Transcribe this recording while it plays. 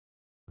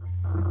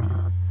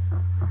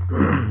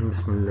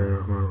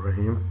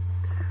Bismillahirrahmanirrahim.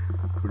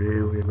 Today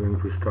we are going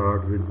to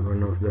start with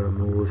one of the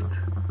most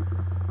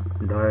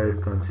dire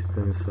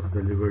consequences of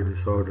the liver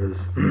disorders.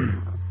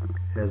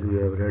 As we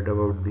have read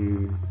about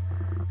the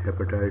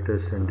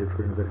hepatitis and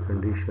different other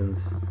conditions,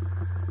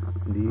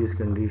 these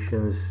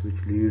conditions which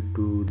lead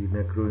to the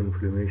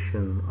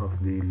necroinflammation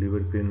of the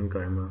liver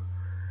parenchyma,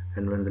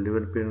 and when the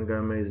liver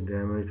parenchyma is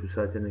damaged to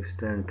such an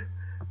extent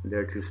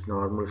that its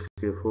normal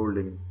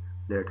scaffolding,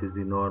 that is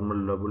the normal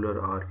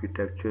lobular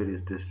architecture, is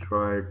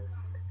destroyed,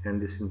 and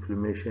this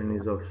inflammation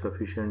is of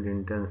sufficient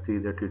intensity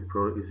that it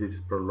is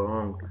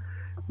prolonged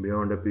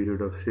beyond a period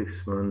of 6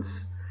 months,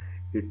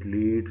 it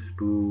leads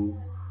to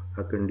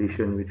a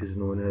condition which is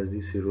known as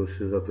the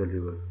cirrhosis of the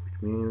liver, which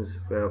means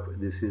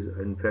this is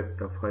in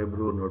fact a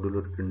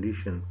fibronodular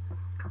condition.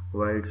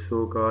 Why it's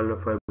so called a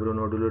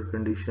fibronodular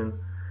condition?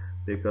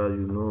 Because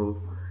you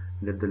know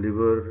that the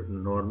liver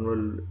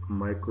normal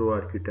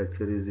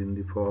microarchitecture is in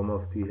the form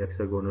of the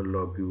hexagonal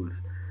lobules.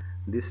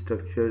 This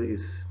structure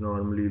is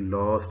normally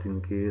lost in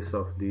case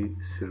of the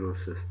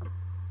cirrhosis.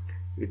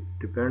 It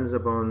depends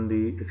upon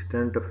the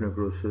extent of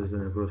necrosis. The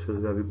necrosis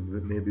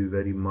may be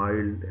very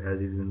mild, as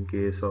is in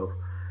case of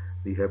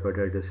the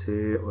hepatitis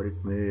A, or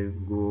it may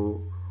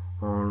go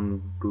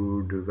on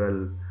to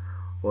develop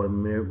or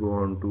may go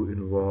on to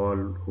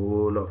involve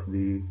whole of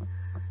the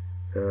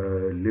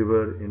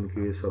liver. In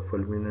case of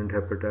fulminant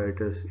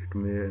hepatitis, it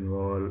may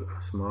involve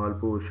a small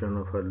portion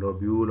of a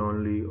lobule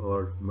only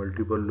or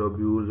multiple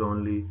lobules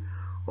only,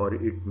 or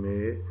it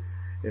may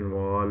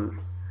involve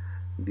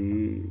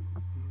the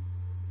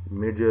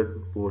major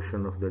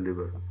portion of the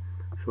liver.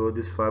 So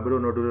this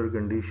fibronodular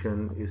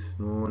condition is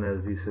known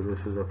as the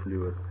cirrhosis of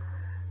liver,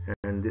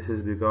 and this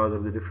is because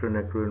of the different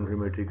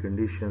necroinflammatory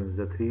conditions.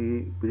 The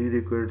three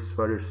prerequisites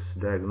for its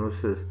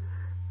diagnosis,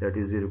 that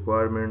is the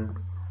requirement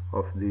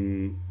of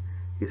the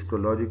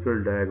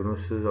histological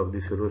diagnosis of the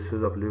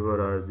cirrhosis of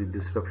liver, are the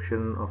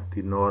disruption of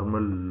the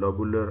normal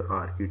lobular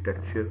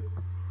architecture,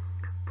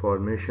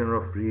 formation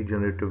of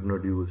regenerative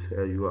nodules.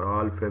 As you are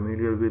all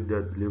familiar with,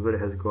 the liver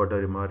has got a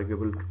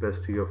remarkable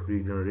capacity of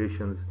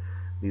regenerations.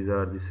 These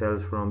are the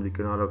cells from the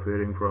canal of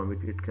Waring from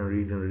which it can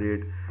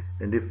regenerate,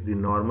 and if the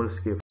normal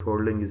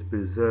scaffolding is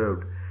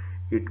preserved,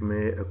 it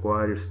may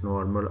acquire its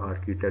normal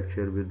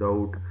architecture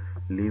without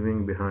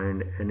leaving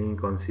behind any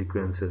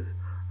consequences.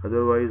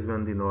 Otherwise,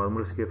 when the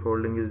normal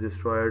scaffolding is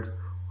destroyed,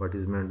 what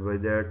is meant by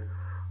that,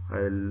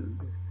 I'll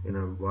in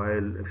a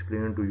while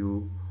explain to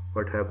you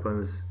what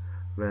happens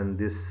when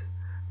this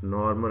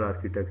normal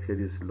architecture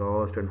is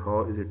lost and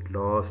how is it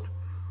lost,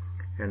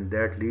 and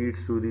that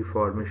leads to the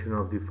formation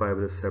of the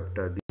fibrous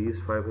septa. These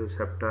fibrous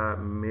septa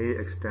may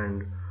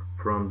extend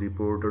from the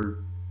portal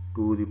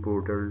to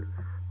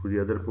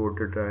the other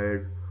portal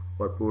triad,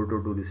 or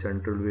portal to the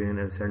central vein,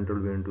 and central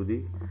vein to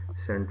the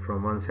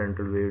from one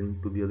central vein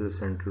to the other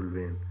central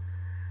vein.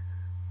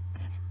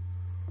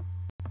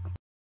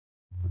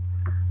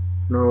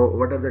 Now,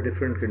 what are the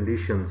different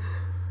conditions,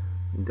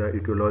 the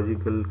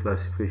etiological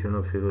classification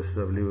of cirrhosis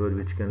of liver,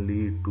 which can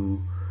lead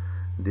to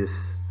this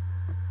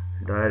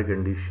dire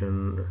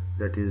condition,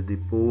 that is the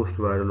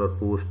post-viral or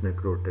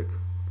post-necrotic.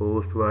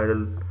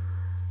 Post-viral,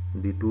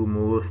 the two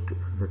most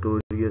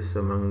notorious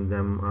among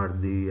them are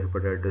the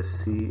hepatitis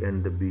C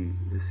and the B.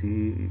 The C,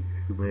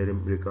 you may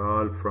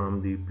recall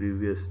from the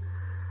previous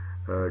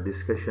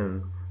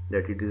discussion,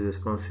 that it is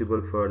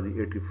responsible for the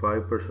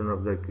 85%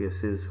 of the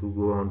cases who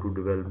go on to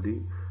develop the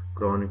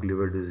chronic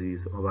liver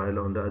disease. While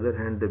on the other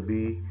hand, the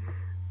B,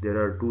 there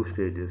are two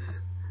stages,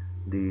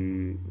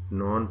 the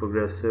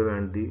non-progressive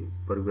and the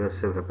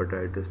progressive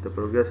hepatitis. The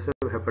progressive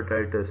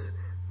hepatitis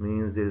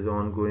means there is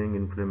ongoing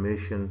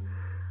inflammation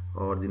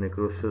or the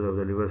necrosis of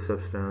the liver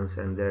substance,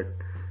 and that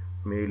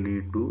may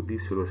lead to the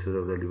cirrhosis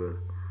of the liver.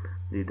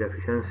 The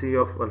deficiency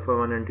of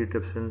alpha-1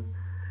 antitrypsin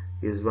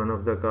is one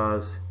of the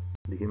cause.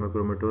 The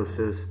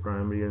hemochromatosis,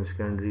 primary and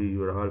secondary,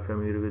 you are all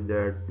familiar with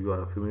that. You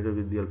are familiar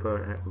with the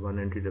alpha-1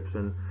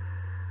 antitrypsin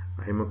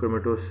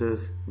hemochromatosis.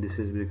 This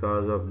is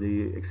because of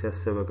the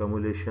excessive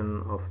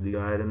accumulation of the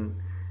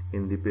iron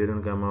in the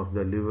parenchyma of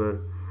the liver,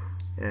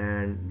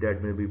 and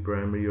that may be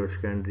primary or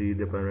secondary.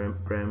 The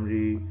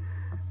primary,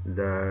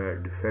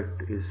 the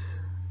defect is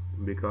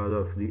because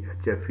of the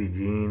HFE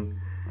gene,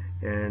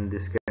 and the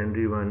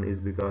secondary one is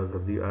because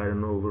of the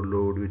iron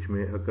overload, which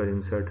may occur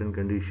in certain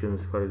conditions.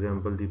 For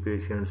example, the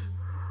patients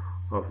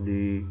of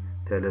the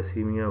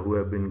thalassemia who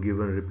have been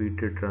given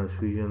repeated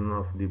transfusion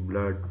of the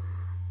blood,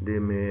 they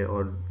may,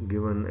 or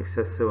given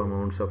excessive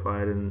amounts of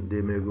iron,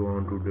 they may go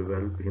on to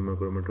develop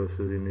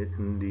hemochromatosis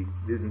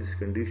in this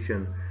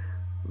condition,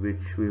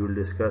 which we will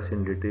discuss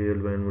in detail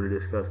when we will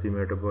discuss the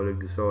metabolic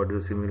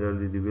disorder.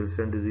 Similarly, the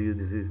Wilson disease,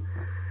 this is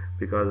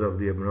because of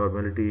the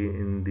abnormality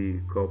in the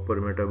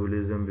copper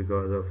metabolism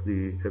because of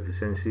the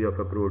deficiency of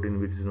a protein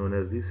which is known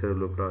as the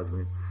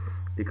ceruloplasmin.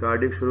 The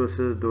cardiac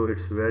cirrhosis, though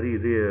it's very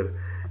rare,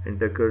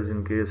 and occurs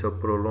in case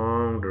of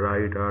prolonged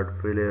right heart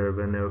failure,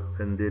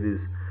 when there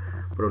is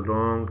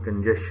prolonged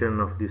congestion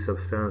of the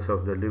substance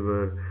of the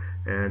liver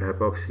and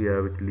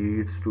hypoxia, which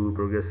leads to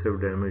progressive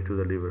damage to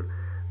the liver.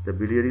 The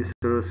biliary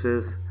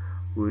cirrhosis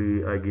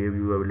I gave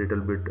you a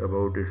little bit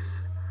about its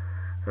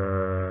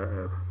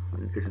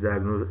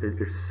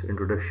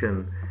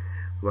introduction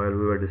while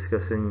we were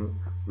discussing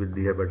with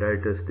the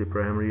hepatitis, the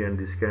primary and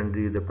the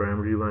secondary. The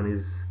primary one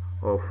is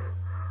of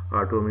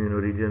autoimmune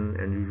origin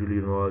and usually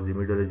involves the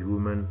middle-aged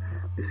woman.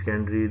 The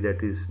secondary,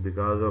 that is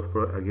because of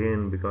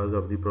because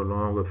of the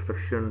prolonged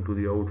obstruction to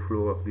the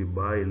outflow of the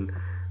bile.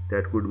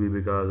 That could be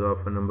because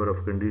of a number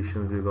of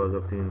conditions, because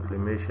of the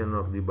inflammation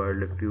of the bile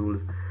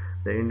ductules.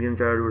 The Indian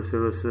childhood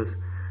cirrhosis,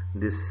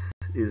 this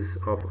is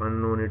of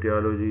unknown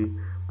etiology,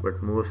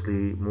 but most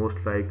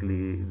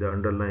likely the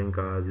underlying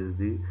cause is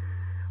the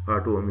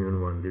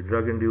autoimmune one. The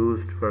drug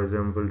induced, for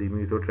example, the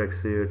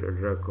methotrexate, a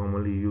drug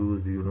commonly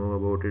used, you know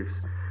about it.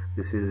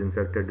 This is in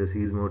fact a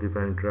disease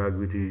modifying drug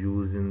which is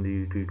used in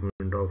the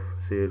treatment of,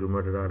 say,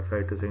 rheumatoid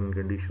arthritis and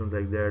conditions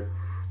like that.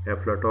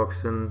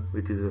 Aflatoxin,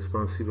 which is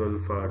responsible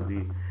for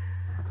the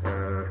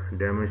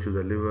damage to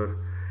the liver.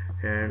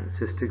 And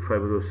cystic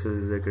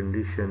fibrosis is a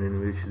condition in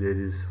which there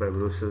is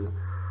fibrosis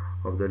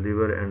of the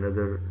liver and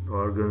other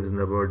organs in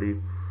the body.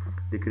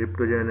 The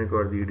cryptogenic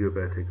or the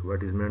idiopathic.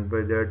 What is meant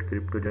by that?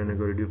 Cryptogenic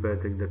or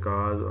idiopathic, the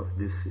cause of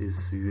this is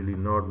usually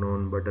not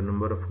known, but a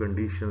number of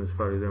conditions,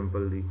 for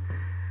example, the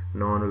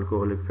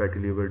non-alcoholic fatty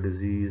liver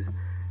disease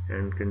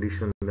and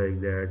conditions like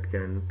that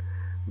can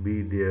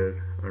be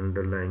there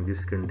underlying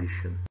this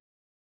condition.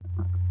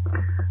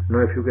 Now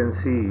if you can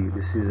see,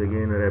 this is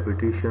again a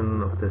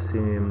repetition of the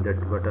same,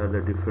 that what are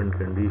the different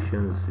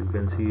conditions. You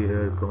can see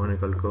here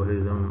chronic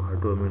alcoholism,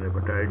 autoimmune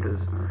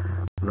hepatitis,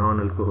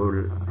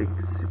 non-alcoholic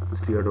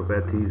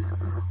steatopathies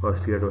or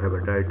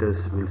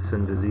steatohepatitis,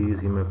 Wilson disease,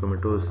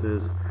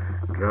 hemochromatosis,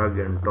 drug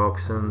and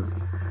toxins.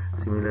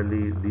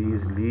 Similarly,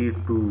 these lead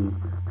to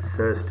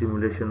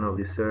stimulation of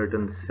the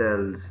certain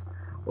cells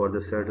or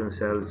the certain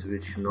cells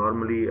which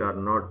normally are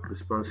not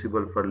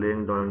responsible for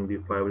laying down the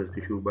fibrous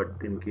tissue, but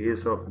in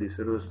case of the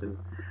cirrhosis,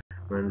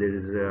 when there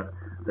is a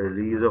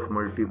release of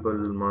multiple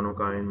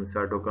monokines,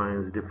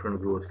 cytokines, different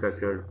growth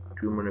factors,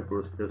 tumor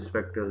necrosis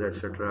factors,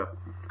 etc.,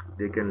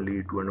 they can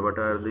lead to. And what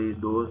are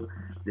those?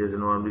 There is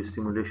normally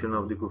stimulation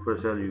of the Kupffer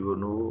cell. You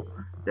know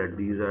that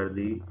these are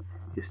the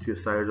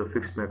histiocytes or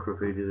fixed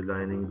macrophages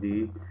lining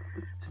the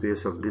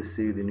space of disc,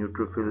 the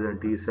neutrophils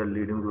and T cell,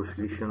 leading to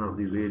secretion of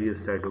the various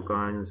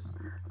cytokines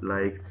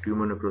like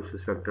tumor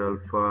necrosis factor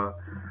alpha,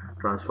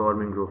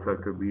 transforming growth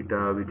factor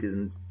beta, which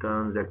in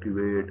turn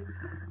activate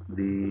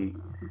the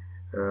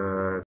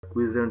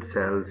quiescent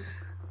cells,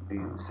 the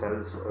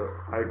cells,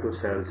 ito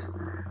cells,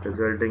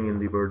 resulting in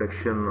the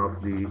production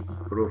of the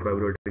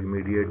profibrotic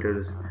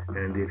mediators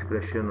and the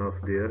expression of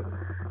their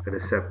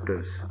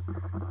receptors.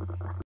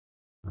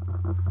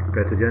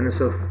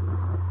 Pathogenesis of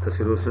the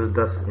cirrhosis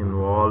thus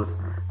involves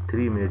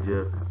three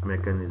major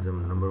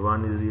mechanisms. Number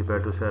one is the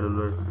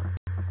hepatocellular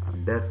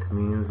death,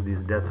 means this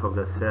death of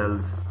the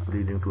cells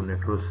leading to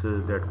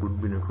necrosis. That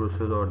could be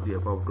necrosis or the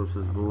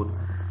apoptosis, both.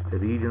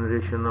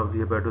 Regeneration of the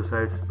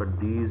hepatocytes, but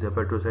these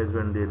hepatocytes,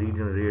 when they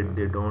regenerate,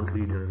 they don't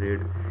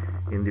regenerate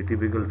in the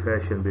typical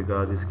fashion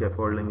because the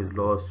scaffolding is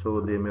lost,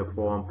 so they may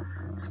form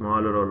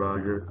smaller or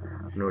larger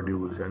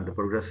nodules. And the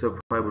progressive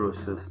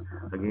fibrosis,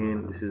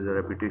 again this is a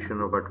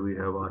repetition of what we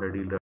have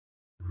already learned.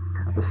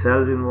 The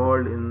cells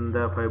involved in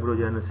the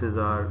fibrogenesis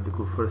are the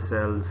Kupffer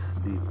cells,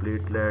 the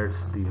platelets,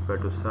 the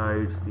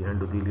hepatocytes, the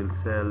endothelial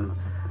cells,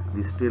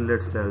 the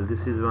stellate cell.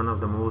 This is one of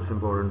the most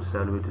important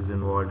cells which is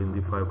involved in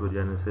the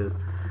fibrogenesis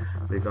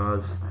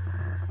because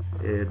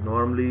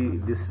normally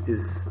this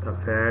is a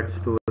fat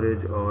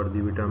storage or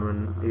the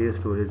vitamin A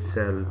storage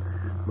cell,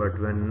 but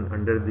when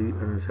under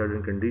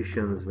certain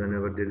conditions,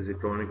 whenever there is a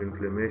chronic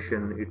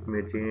inflammation, it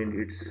may change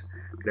its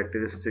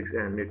characteristics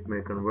and it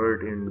may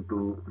convert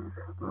into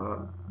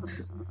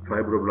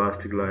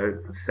fibroblastic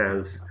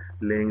cells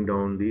laying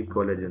down the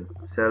collagen.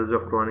 Cells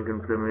of chronic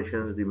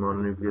inflammations, the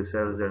mononuclear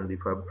cells and the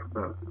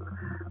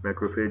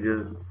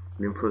macrophages,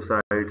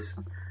 lymphocytes,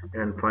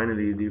 and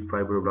finally the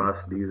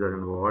fibroblasts. These are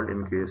involved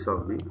in case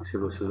of the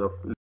cirrhosis of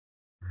liver.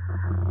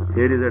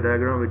 Here is a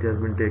diagram which has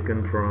been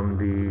taken from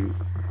the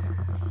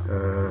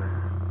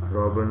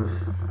Robbins.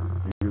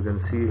 You can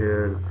see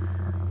here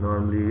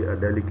normally a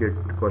delicate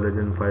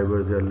collagen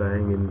fibers are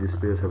lying in the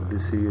space of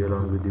DC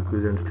along with the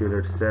quiescent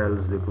stellate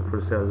cells. The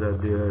Kupffer cells are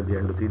there, the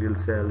endothelial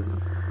cells,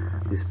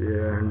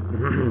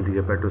 and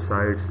the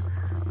hepatocytes.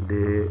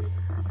 They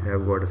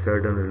have got a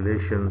certain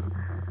relation.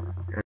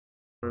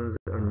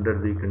 Under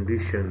the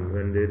condition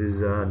when there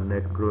is a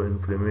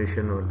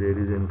necroinflammation or there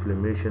is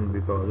inflammation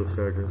because of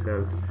certain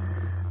cells,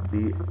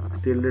 the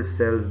stellate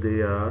cells,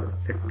 they are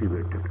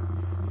activated.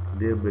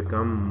 They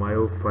become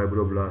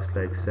myofibroblast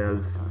like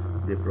cells.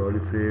 They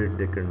proliferate,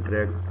 they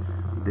contract,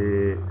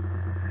 they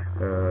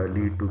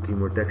lead to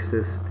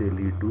chemotaxis, they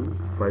lead to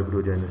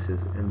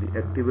fibrogenesis. And the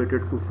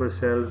activated Kupffer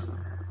cells,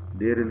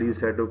 they release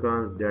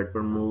cytokines that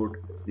promote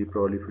the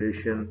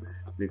proliferation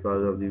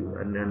because of the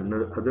and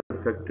other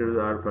factors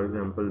are, for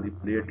example, the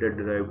platelet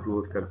derived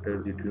growth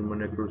factor, the tumor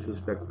necrosis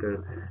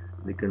factor.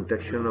 The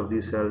contraction of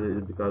these cells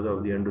is because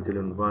of the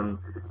endothelin 1.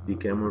 The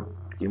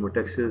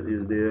chemotaxis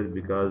is there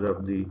because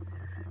of the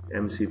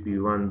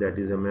MCP1, that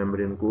is a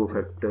membrane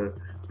cofactor,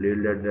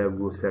 platelet-derived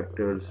growth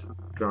factors,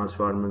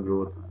 transforming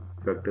growth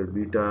factor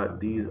beta.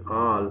 These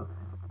all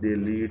they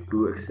lead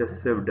to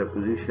excessive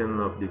deposition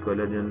of the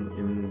collagen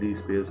in the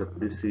space of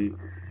tissue,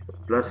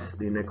 plus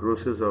the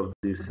necrosis of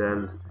these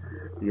cells,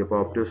 the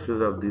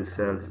apoptosis of these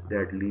cells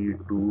that lead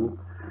to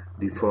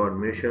the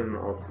formation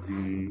of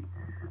the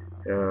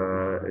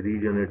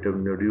regenerative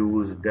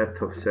nodules, death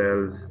of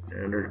cells,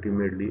 and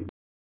ultimately,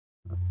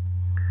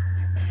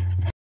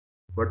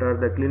 what are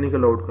the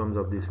clinical outcomes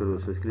of the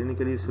cirrhosis?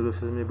 Clinically,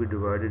 cirrhosis may be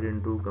divided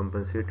into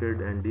compensated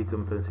and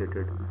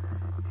decompensated.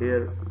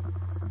 Here,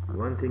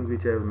 one thing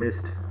which I have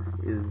missed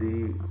is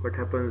what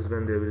happens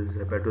when there is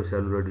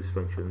hepatocellular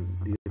dysfunction.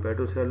 The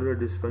hepatocellular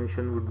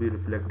dysfunction would be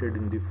reflected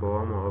in the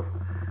form of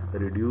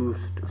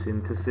reduced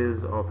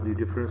synthesis of the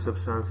different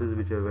substances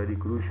which are very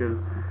crucial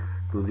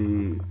to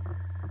the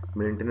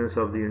maintenance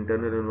of the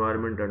internal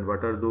environment. And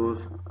what are those?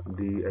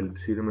 The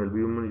serum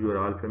albumin, you are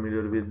all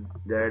familiar with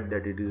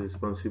that it is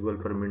responsible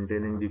for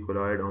maintaining the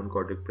colloid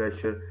oncotic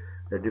pressure.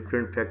 The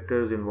different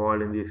factors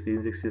involved in the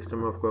extrinsic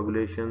system of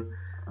coagulation,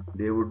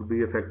 they would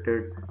be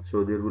affected,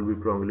 so there will be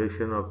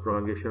prolongation of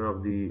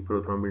the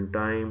prothrombin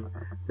time,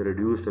 the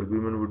reduced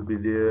albumin would be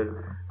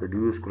there,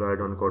 reduced colloid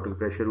oncotic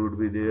pressure would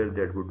be there,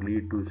 that would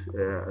lead to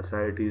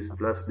ascites,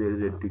 plus there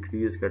is a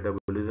decreased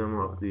catabolism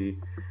of the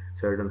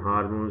certain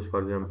hormones,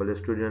 for example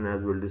estrogen,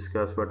 as we'll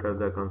discuss what are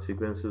the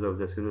consequences of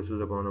the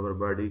cirrhosis upon our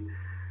body.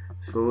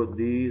 So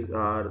these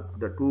are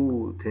the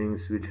two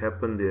things which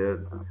happen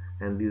there,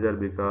 and these are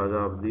because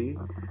of the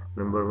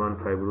number one,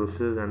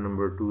 fibrosis, and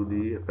number two,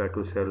 the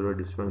hepatocellular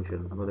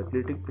dysfunction. Now the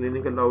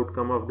clinical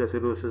outcome of the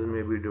cirrhosis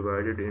may be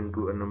divided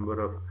into a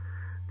number of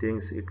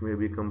things. It may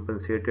be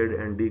compensated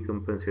and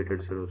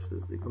decompensated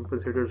cirrhosis. The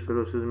compensated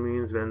cirrhosis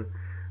means when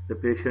the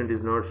patient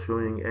is not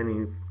showing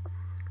any,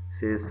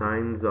 say,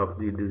 signs of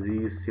the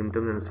disease,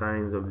 symptoms and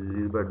signs of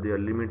disease, but they are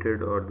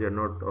limited or they are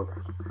not of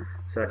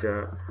such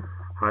a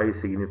high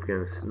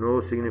significance. No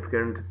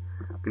significant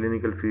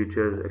clinical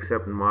features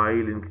except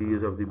mild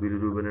increase of the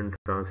bilirubin and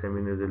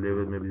transaminase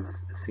levels may be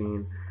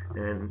seen,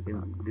 and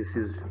this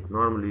is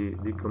normally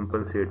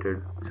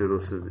decompensated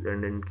cirrhosis.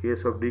 And in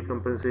case of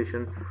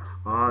decompensation,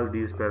 all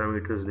these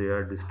parameters they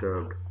are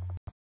disturbed.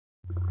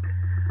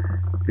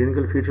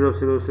 Clinical feature of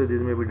cirrhosis, these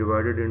may be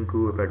divided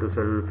into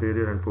hepatocellular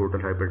failure and portal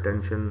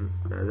hypertension.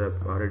 As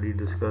I've already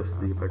discussed,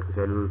 the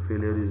hepatocellular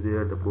failure is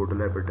there, the portal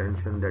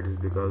hypertension, that is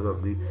because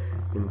of the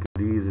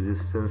increased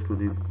resistance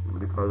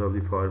because of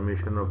the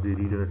formation of the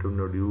regenerative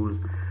nodules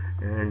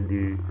and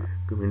the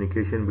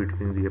communication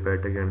between the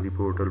hepatic and the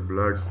portal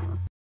blood.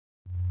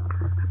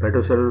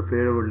 Hepatocellular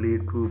failure would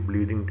lead to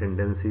bleeding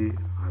tendency,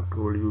 I've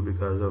told you,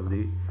 because of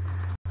the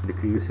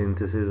decreased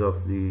synthesis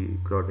of the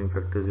clotting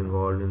factors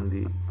involved in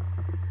the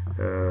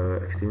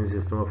extrinsic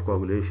system of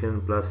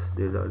coagulation, plus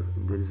there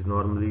is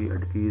normally a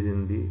decrease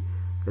in the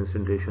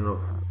concentration of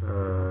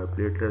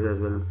platelets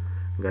as well,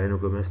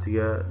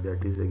 gynecomastia,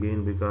 that is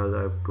again because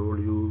I've told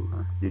you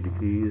the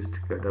decreased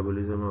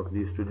catabolism of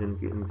the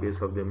estrogen in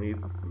case of the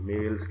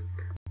males.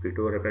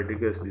 Pitor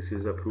hepaticus, this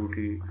is a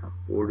fruity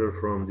odor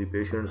from the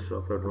patients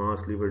of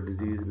advanced liver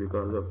disease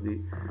because of the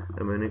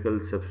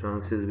ammoniacal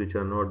substances which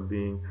are not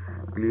being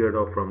cleared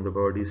off from the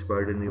body.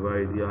 Spider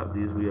nevi,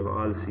 these we have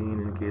all seen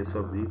in case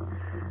of the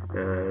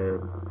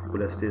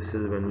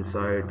cholestasis, when we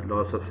cite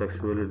loss of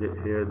sexual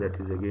hair, that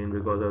is again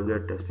because of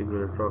that.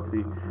 Testicular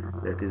atrophy,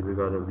 that is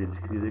because of the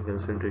decreasing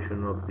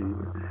concentration of the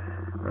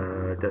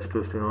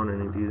testosterone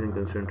and increasing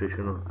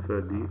concentration of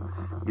the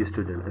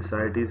estrogen.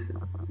 Ascites,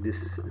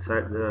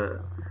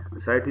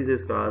 ascites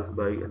is caused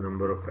by a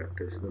number of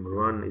factors. Number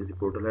one is the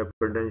portal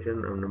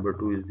hypertension, and number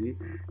two is the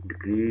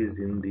decrease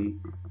in the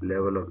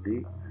level of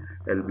the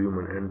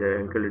albumin, and the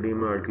ankle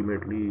edema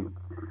ultimately,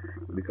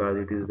 because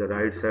it is the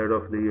right side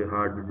of the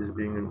heart which is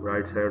being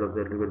right side of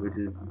the liver which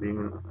is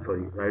being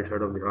right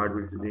side of the heart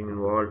which is being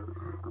involved,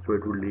 so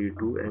it will lead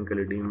to ankle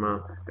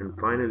edema. And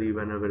finally,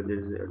 whenever there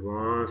is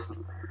advanced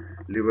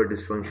liver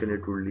dysfunction,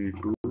 it will lead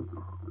to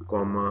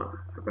coma,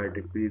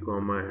 hepatic P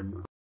coma.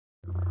 And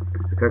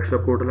effects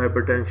of portal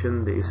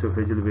hypertension, the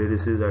esophageal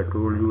varices, I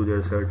told you there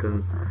are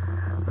certain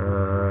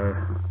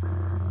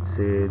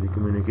say the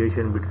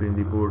communication between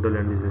the portal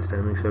and the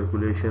systemic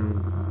circulation.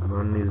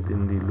 One is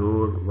in the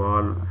lower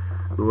wall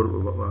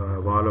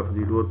of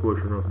the lower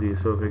portion of the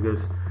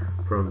esophagus,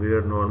 from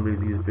where normally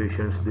these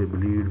patients they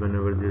bleed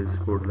whenever there is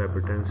portal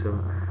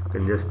hypertension.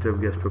 Congestive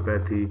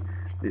gastropathy,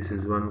 this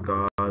is one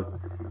cause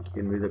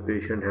in which the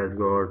patient has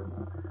got,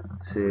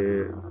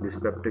 say,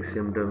 dyspeptic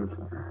symptoms.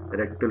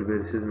 Rectal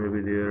varices may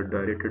be there.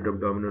 Dilated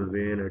abdominal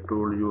vein, I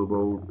told you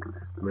about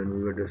when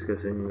we were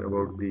discussing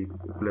about the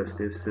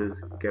cholestasis.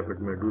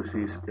 Caput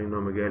medusae,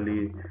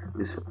 splenomegaly,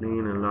 the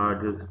spleen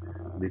enlarges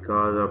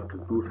because of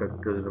two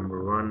factors.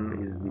 Number one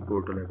is the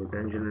portal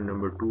hypertension, and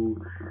number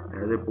two,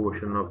 as a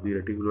portion of the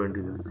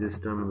reticuloenteroid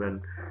system,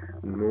 when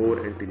more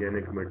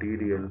antigenic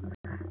material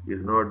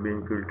is not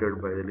being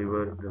filtered by the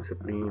liver, the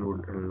spleen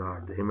would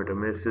enlarge. The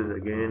hematemesis,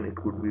 again, it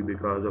could be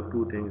because of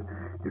two things.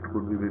 It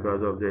could be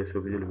because of the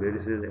esophageal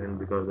varices and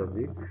because of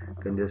the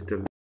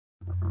congestive.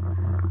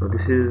 Now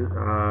this is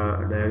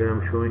a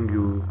diagram showing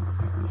you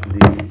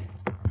the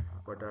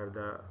what are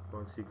the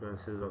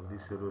consequences of the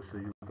cirrhosis.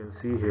 You can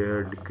see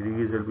here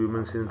decreased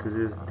albumin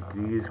synthesis,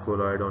 decreased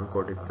colloid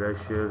oncotic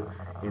pressure,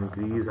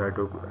 increased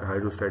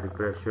hydrostatic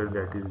pressure,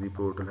 that is the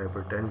portal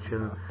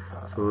hypertension.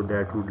 So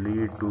that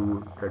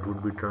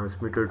would be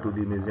transmitted to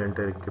the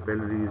mesenteric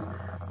capillaries,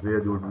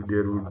 where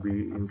there would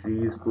be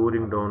increased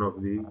pouring down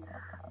of the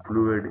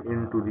fluid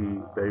into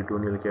the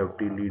peritoneal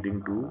cavity,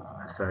 leading to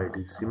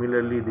ascites.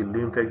 Similarly, the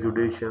lymph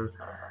exudation,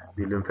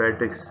 the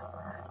lymphatics,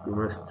 you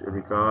must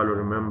recall or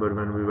remember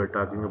when we were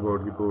talking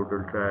about the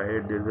portal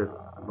triad, there is a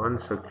one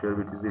structure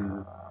which is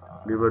the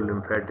liver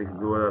lymphatics.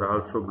 Those are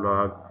also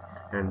blocked,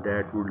 and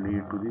that would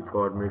lead to the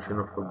formation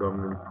of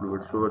abdominal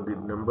fluid. So the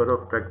number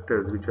of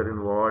factors which are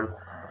involved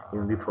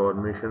in the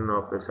formation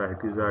of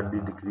ascites are the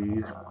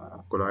decreased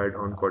colloid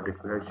oncotic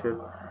pressure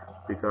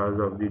because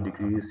of the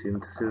decreased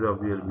synthesis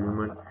of the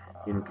albumin,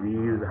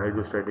 increased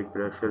hydrostatic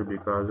pressure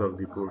because of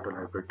the portal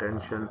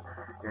hypertension,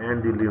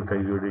 and the lymph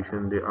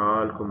exudation. They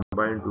all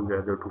combine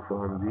together to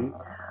form the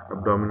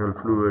abdominal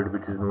fluid,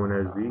 which is known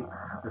as the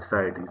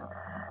ascites.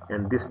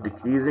 And this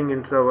decreasing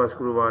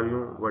intravascular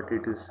volume, what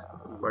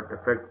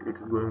effect it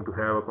is going to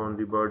have upon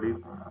the body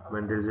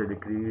when there is a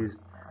decreased,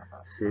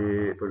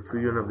 say,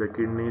 perfusion of the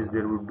kidneys,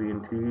 there would be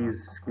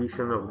increased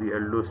secretion of the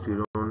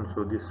aldosterone.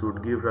 So this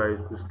would give rise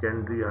to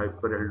secondary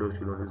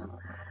hyperaldosteronism,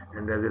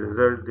 and as a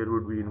result there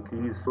would be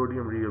increased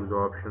sodium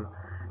reabsorption,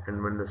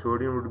 and when the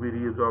sodium would be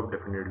reabsorbed,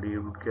 definitely it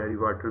would carry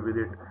water with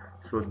it.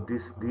 So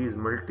these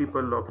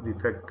multiple of the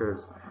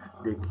factors,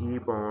 they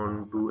keep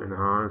on to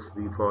enhance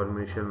the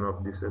formation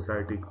of this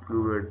ascitic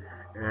fluid,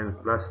 and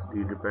plus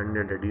the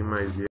dependent edema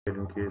is there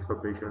in case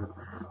of patients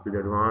with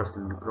advanced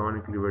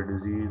chronic liver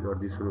disease or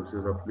the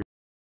cirrhosis of liver.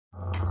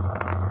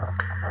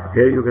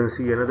 Here you can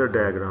see another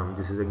diagram.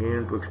 This is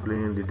again to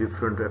explain the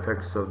different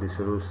effects of the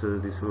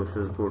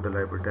cirrhosis, portal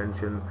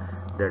hypertension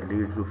that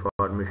leads to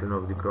formation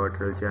of the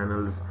carotid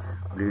channels,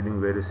 bleeding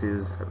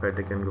varices,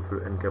 hepatic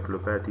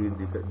encephalopathy.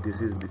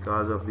 This is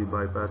because of the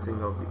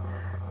bypassing of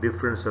the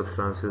different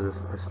substances,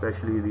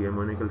 especially the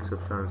ammoniacal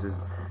substances,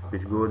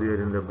 which go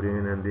there in the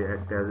brain, and they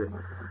act as a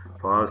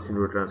false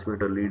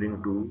neurotransmitter,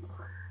 leading to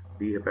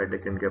the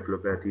hepatic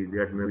encephalopathy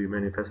that may be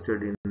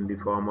manifested in the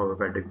form of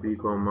hepatic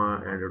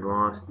pre-coma and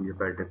advanced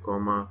hepatic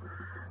coma.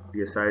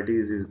 The ascites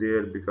is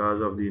there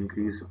because of the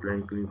increased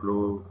plankton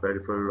flow,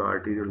 peripheral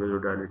arterial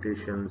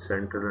vasodilatation,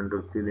 central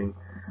underfilling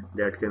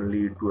that can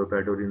lead to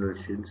hepatorenal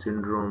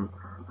syndrome,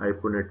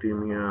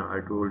 hyponatremia.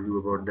 I told you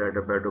about that.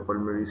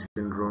 Hepatopulmonary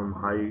syndrome,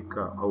 high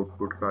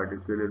output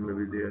cardiac failure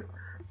may be there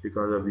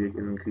because of the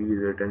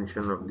increased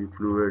retention of the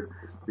fluid,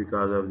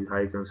 because of the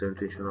high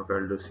concentration of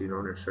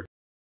aldosterone, etc.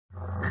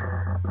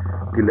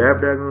 The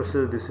lab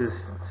diagnosis, this is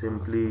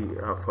simply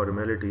a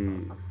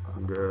formality.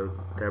 The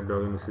lab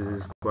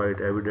diagnosis is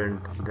quite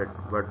evident that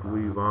what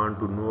we want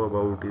to know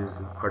about is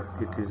what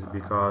it is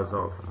because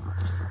of.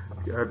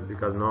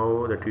 Because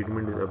now the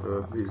treatment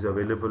is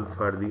available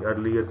for the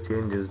earlier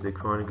changes, the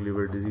chronic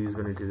liver disease,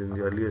 when it is in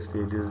the earlier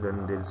stages,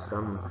 when there is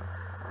some,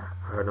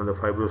 now the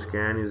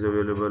fibroscan is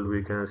available,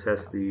 we can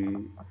assess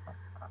the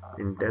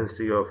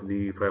intensity of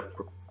the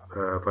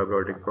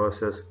fibrotic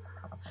process.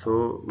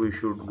 So we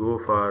should go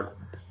for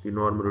the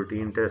normal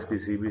routine test, the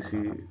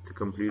CBC. The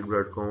complete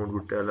blood count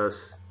would tell us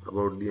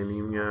about the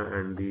anemia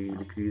and the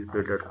decreased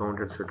platelet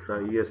count, etc.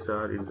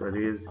 ESR is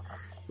raised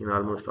in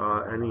almost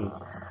any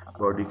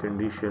body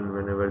condition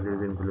whenever there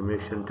is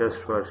inflammation. Test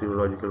for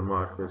serological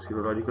markers.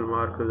 Serological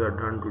markers are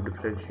done to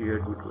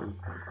differentiate between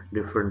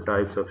different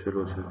types of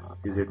cirrhosis.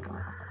 Is it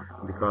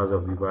because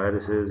of the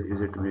viruses?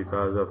 Is it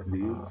because of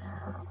the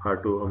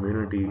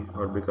autoimmunity,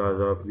 or because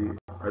of the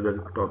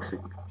other toxic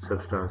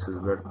substances?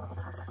 But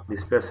the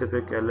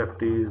specific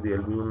LFTs, the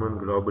albumin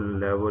globulin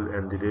level,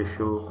 and the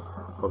ratio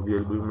of the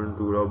albumin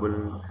to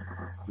globulin,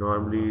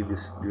 normally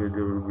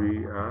there will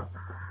be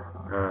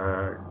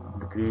a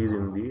decrease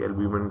in the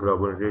albumin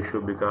globulin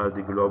ratio because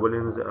the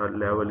globulins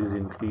level is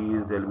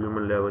increased, the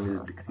albumin level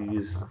is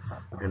decreased,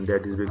 and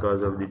that is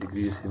because of the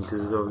decreased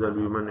synthesis of the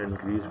albumin and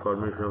increased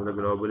formation of the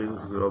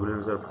globulins.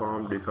 Globulins are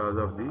formed because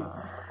of the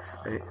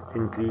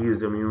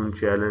increased immune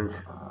challenge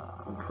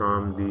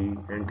from the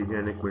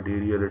antigenic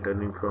material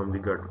returning from the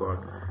gut wall.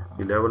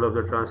 The level of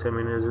the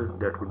transaminases,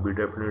 that would be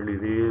definitely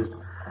raised,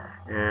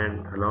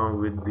 and along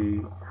with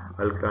the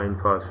alkaline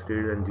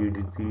phosphatase and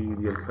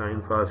GDT, the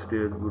alkaline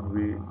phosphatase would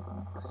be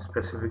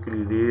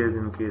specifically raised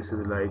in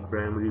cases like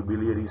primary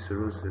biliary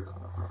cirrhosis.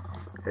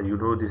 As you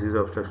know, this is a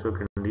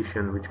obstructive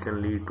condition which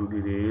can lead to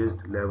the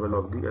raised level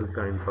of the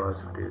alkaline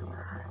phosphatase.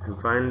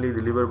 And finally,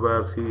 the liver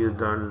biopsy is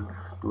done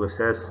to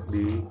assess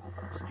the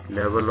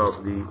level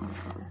of the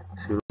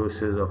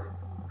cirrhosis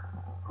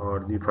or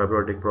the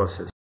fibrotic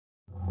process.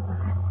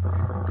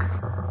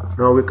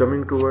 Now we're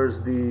coming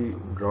towards the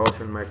gross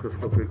and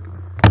microscopic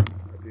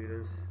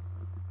appearance.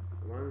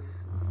 Once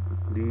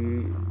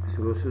the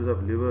cirrhosis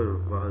of liver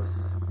was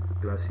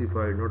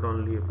classified not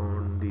only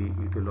upon the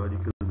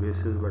etiological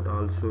basis but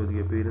also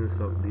the appearance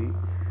of the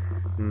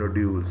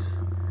nodules.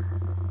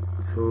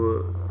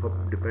 So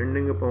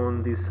depending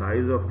upon the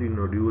size of the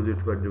nodules,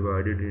 it was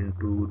divided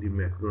into the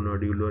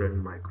macronodular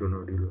and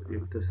micronodular.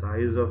 If the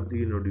size of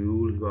the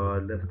nodules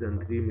was less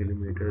than 3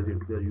 millimeters,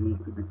 it was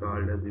used to be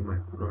called as the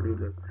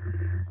micronodular,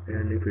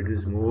 and if it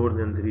is more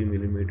than 3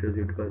 millimeters,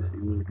 it was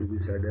used to be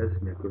said as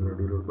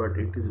macronodular. But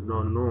it is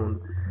now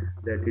known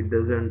that it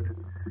doesn't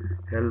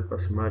help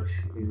us much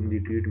in the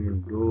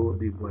treatment, though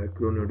the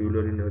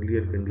micronodular in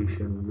earlier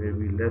condition may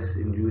be less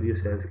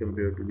injurious as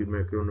compared to the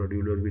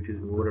macronodular, which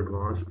is more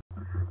advanced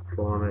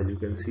form. As you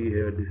can see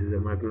here, this is a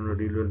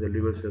micronodular, the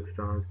liver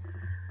substance.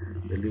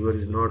 The liver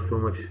is not so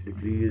much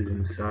decreased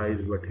in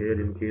size, but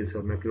here in case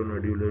of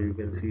macronodular, you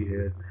can see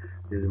here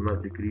there is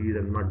much decrease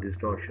and much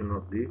distortion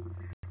of the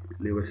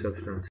liver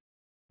substance.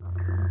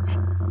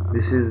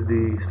 This is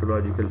the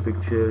histological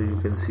picture. You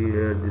can see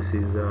here this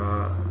is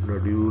a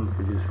nodule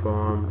which is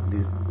formed.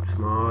 This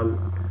small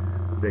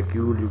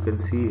vacuole you can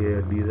see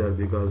here, these are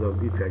because of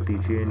the fatty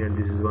chain, and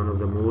this is one of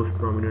the most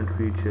prominent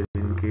features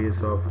in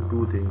case of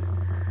two things,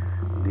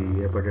 the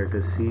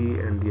hepatitis C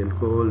and the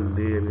alcohol.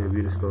 They may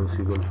be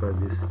responsible for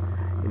this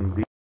in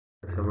B.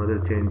 Some other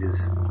changes.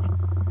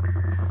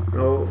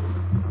 Now,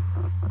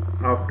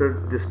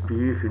 after this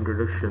brief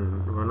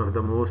introduction, one of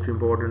the most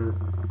important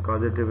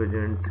causative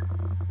agent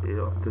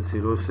of the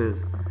cirrhosis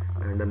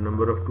and a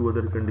number of two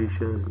other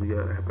conditions, the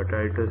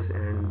hepatitis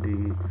and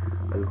the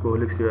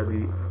alcoholic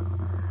the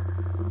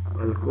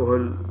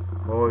alcohol,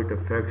 how it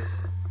affects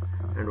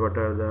and what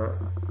are the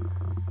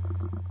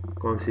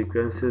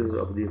consequences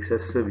of the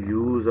excessive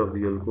use of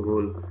the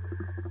alcohol.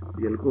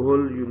 The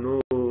alcohol, you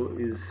know,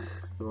 is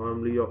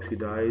normally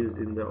oxidized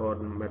in the or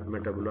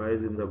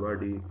metabolized in the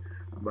body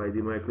by the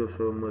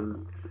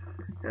microsomal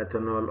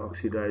ethanol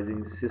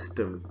oxidizing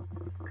system.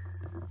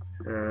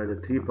 The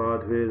three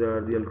pathways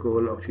are the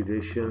alcohol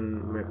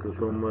oxidation,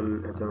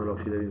 macrosomal ethanol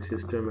oxidizing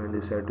system, and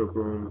the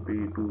cytochrome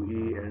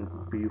P2E and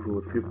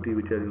P450,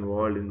 which are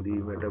involved in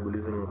the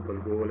metabolism of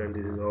alcohol, and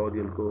this is how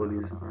the alcohol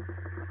is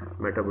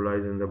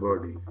metabolized in the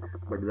body.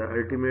 But the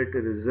ultimate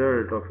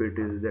result of it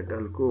is that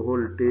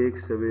alcohol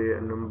takes away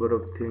a number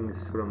of things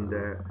from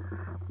there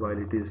while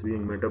it is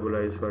being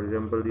metabolized. For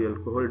example, the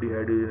alcohol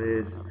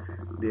dehydrogenase,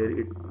 there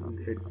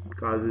it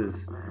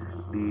causes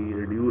the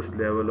reduced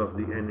level of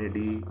the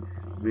NAD,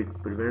 which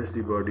prevents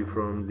the body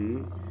from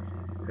the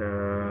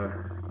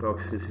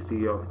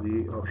toxicity of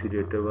the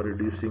oxidative or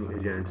reducing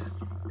agents.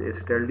 The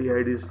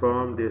acetaldehyde is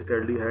formed. The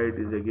acetaldehyde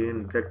is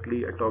again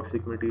directly a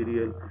toxic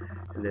material,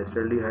 and the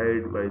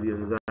acetaldehyde by the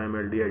enzyme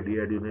aldehyde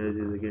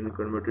dehydrogenase is again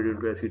converted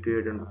into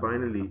acetate, and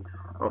finally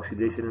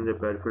oxidation in the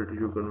peripheral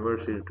tissue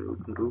converts it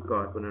into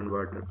carbon and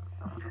water.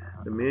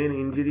 The main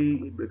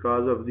injury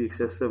because of the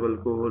excessive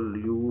alcohol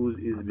use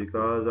is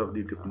because of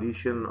the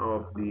depletion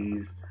of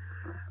these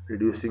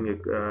reducing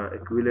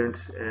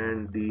equivalents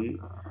and the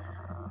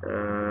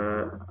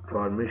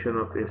formation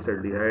of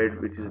acetaldehyde,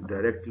 which is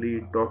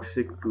directly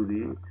toxic to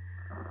the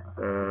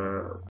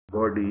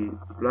body,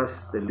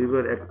 plus the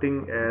liver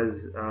acting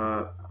as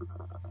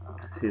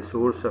a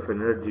source of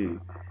energy.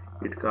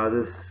 It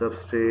causes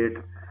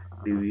substrate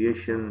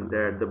deviation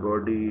that the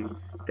body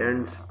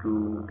tends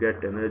to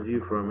get energy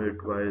from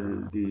it,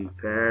 while the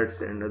fats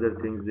and other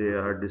things, they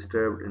are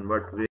disturbed. In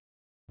what way?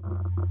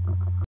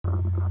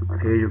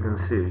 Here you can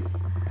see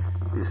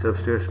the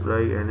substrate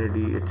supply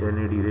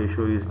NAD/HNAD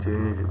ratio is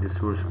changed. This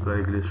would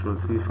supply glycerol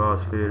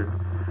 3-phosphate.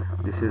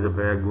 This is a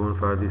backbone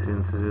for the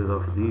synthesis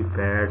of the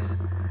fats,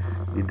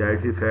 the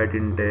dietary fat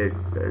intake,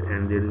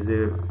 and there is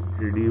a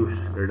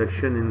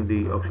reduction in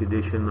the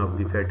oxidation of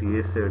the fatty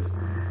acids.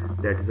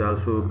 That is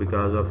also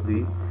because of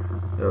the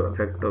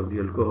effect of the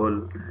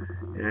alcohol,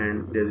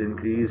 and there's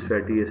increased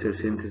fatty acid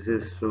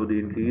synthesis. So the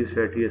increased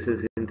fatty acid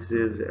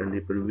synthesis and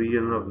the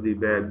provision of the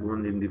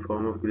backbone in the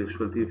form of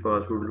glycerol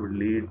 3-phosphate would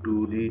lead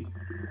to the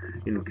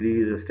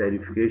increased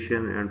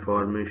esterification and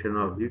formation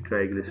of the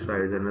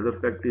triglycerides. Another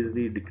fact is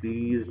the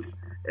decreased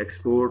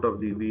export of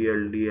the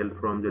VLDL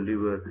from the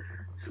liver.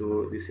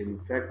 So this in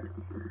fact,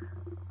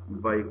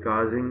 by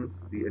causing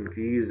the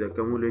increased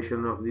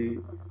accumulation of the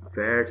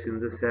fats in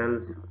the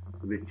cells,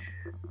 which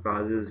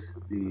causes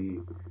the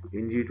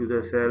injury to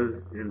the cells,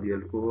 and the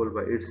alcohol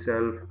by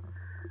itself,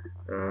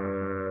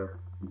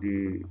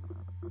 the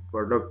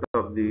product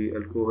of the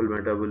alcohol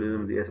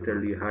metabolism, the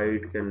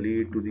acetaldehyde, can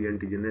lead to the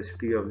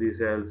antigenicity of the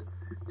cells.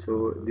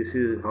 So this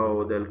is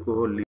how the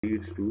alcohol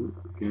leads to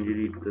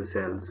injury to the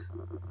cells,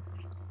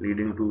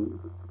 leading to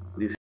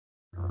this.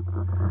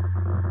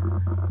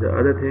 The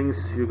other things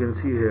you can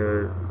see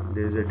here,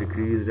 there is a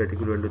decreased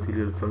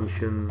reticuloendothelial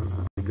function,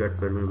 the gut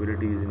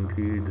permeability is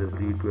increased, that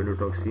lead to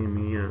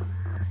endotoxemia,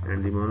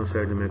 and the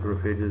monocyte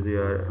macrophages, they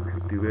are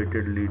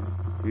activated,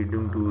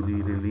 leading to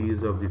the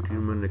release of the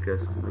tumor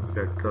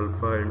necrotic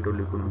alpha,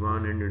 interleukin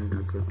 1 and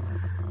interleukin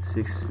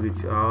 6,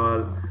 which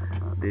all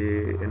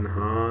they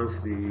enhance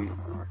the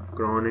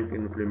chronic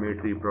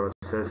inflammatory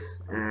process,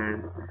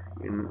 and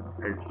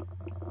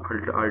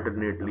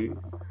alternately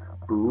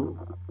to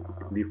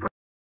the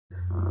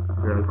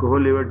alcohol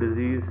liver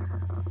disease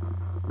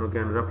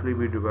can roughly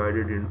be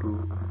divided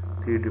into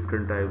three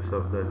different types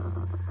of the.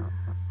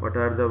 What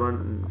are the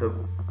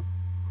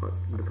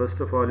The first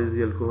of all is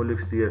the alcoholic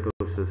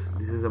steatosis.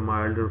 This is a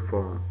milder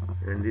form,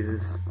 and this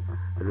is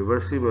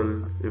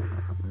reversible if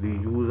the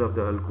use of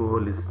the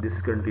alcohol is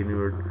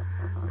discontinued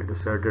at a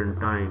certain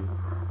time.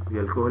 The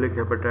alcoholic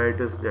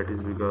hepatitis, that is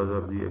because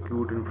of the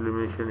acute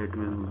inflammation, it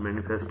will be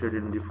manifested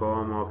in the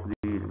form of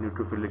the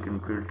neutrophilic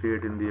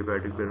infiltrate in the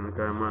hepatic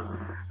parenchyma,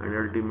 and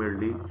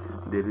ultimately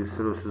there is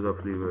cirrhosis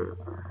of liver.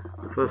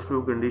 The first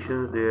two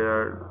conditions, they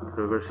are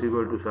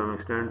reversible to some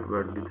extent,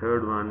 but the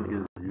third one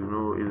is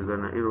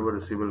an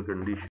irreversible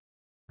condition.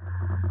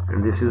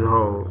 And this is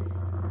how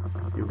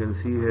you can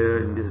see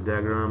here in this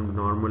diagram: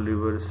 normal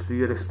liver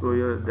severe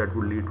exposure that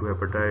would lead to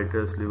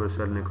hepatitis, liver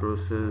cell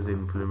necrosis,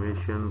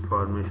 inflammation,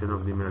 formation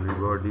of the Mallory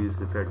bodies,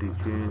 the fatty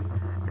chain,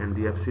 and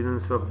the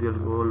abstinence of the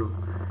alcohol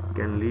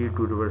can lead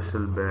to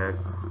reversal back,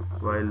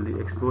 while the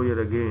exposure,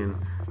 again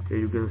here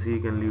you can see,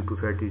 can lead to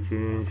fatty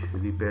change,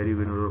 the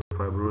periveneral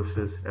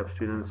fibrosis.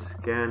 Abstinence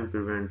can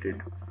prevent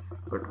it,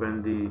 but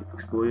when the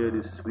exposure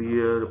is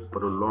severe,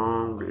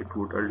 prolonged, it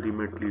would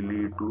ultimately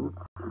lead to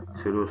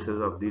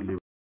cirrhosis of the liver.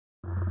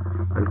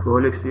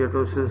 Alcoholic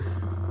steatosis,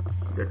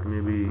 that may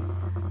be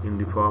in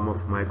the form of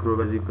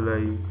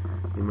microvasiculi.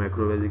 The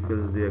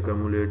microvasicles, they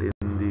accumulate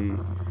in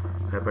the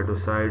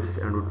hepatocytes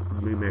and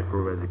would be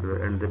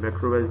macrovascular, and the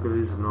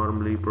macrovascular is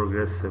normally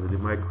progressive. The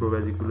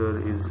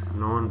microvascular is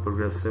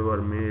non-progressive or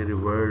may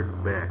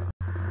revert back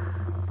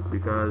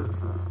because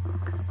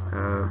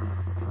uh,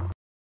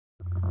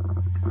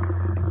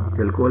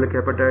 alcoholic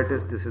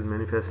hepatitis, this is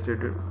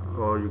manifested,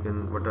 or you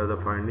can, what are the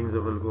findings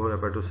of alcohol?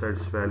 Hepatocyte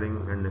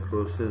swelling and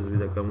necrosis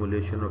with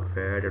accumulation of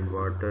fat and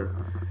water,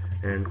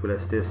 and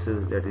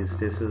cholestasis, that is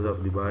stasis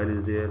of the bile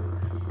is there.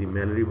 The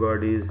Mallory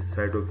bodies,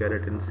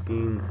 cytokeratin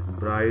skeins,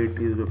 bright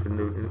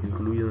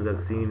inclusions are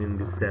seen in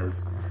the cells.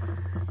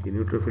 The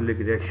neutrophilic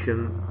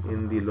reaction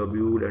in the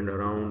lobule and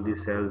around the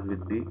cells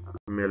with the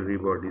Mallory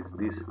bodies.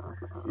 These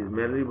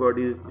Mallory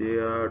bodies, they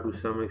are to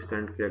some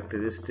extent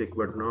characteristic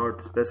but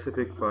not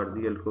specific for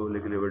the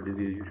alcoholic liver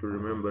disease. You should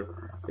remember,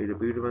 I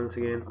repeat once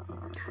again,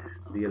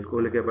 the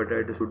alcoholic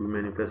hepatitis would be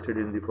manifested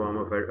in the form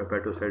of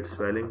hepatocyte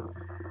swelling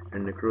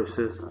and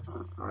necrosis.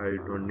 I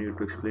don't need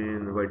to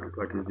explain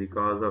what is the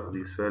cause of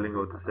the swelling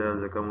of the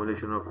cells,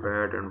 accumulation of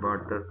fat and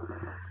water,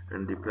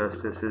 and the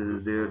plastocyst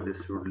is there.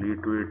 This would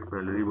lead to it.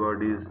 Mallory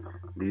bodies,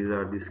 these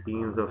are the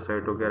skeins of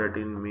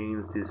cytokeratin,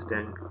 means these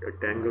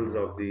tangles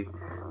of the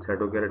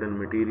cytokeratin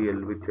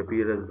material which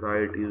appear as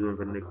bright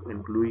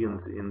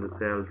inclusions in the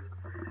cells,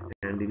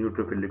 and the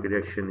neutrophilic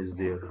reaction is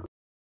there.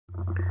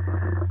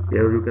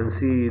 Here you can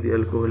see the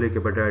alcoholic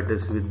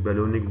hepatitis with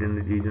ballonic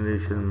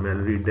degeneration,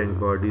 Mallory dank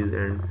bodies,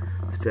 and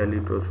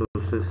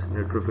steatosis,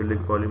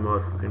 neutrophilic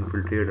polymorph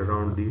infiltrate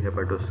around the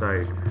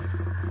hepatocyte.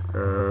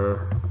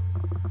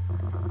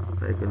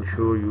 I can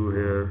show you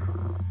here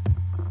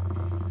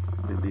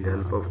with the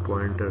help of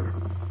pointer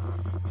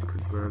if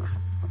it works.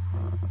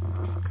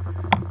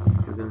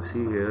 You can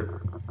see here,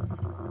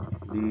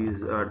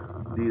 these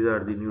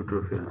are the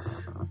neutrophils.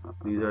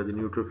 These are the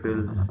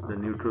neutrophils.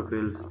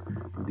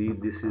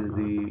 This is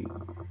the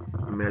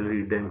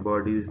Mallory dank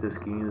bodies, the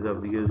skeins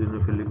of the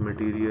eosinophilic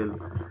material.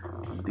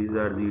 These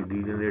are the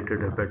degenerated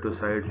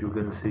hepatocytes you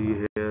can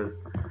see here.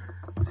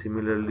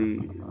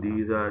 Similarly,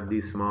 these are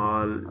the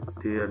small,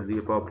 they are the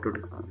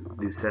apoptotic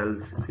the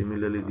cells.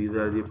 Similarly, these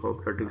are the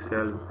apoptotic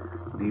cells.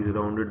 These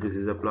rounded, this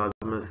is a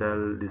plasma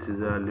cell, this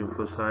is a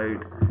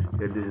lymphocyte,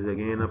 here this is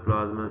again a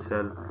plasma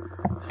cell.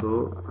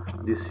 So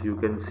this you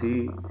can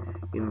see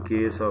in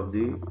case of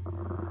the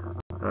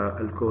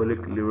alcoholic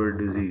liver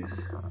disease.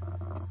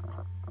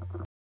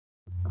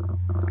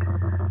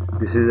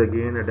 This is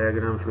again a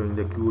diagram showing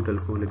the acute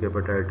alcoholic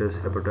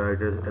hepatitis.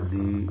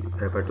 The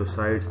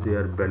hepatocytes, they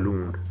are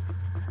ballooned.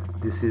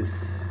 This is,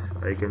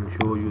 I can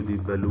show you the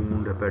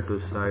ballooned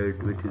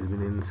hepatocyte which has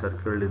been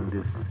encircled in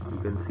this. You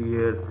can see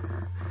here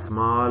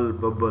small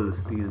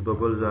bubbles. These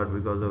bubbles are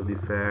because of the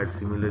fat.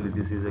 Similarly,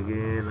 this is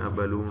again a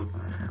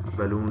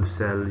ballooned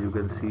cell. You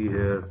can see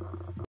here,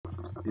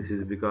 this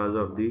is because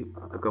of the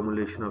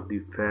accumulation of the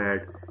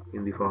fat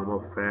in the form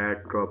of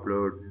fat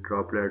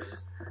droplets,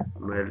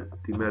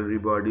 the Mallory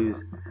bodies,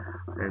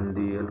 and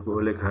the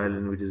alcoholic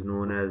hyaline, which is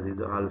known as,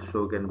 is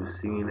also can be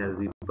seen as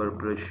the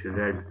purplish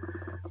red,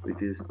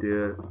 which is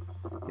there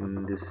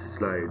in this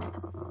slide.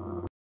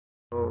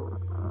 So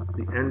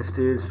the end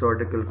stage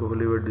cirrhotic alcoholic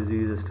liver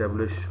disease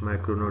established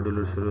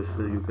micronodular cirrhosis.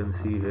 You can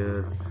see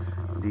here,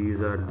 these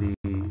are the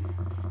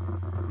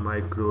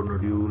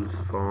micronodules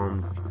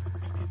formed.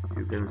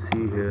 You can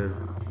see here,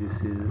 this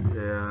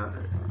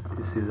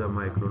is a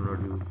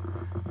micronodule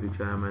which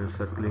I am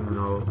encircling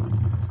now.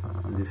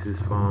 This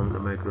is formed a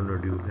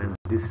micronodule, and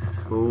this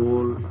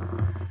whole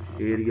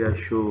area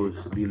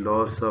shows the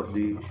loss of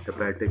the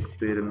hepatic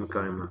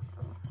parenchyma.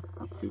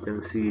 You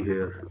can see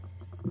here,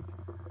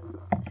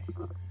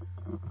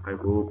 I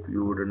hope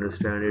you would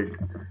understand it.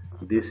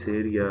 This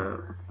area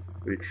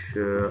which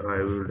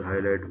I will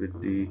highlight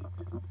with the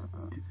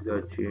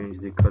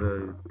change the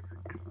color.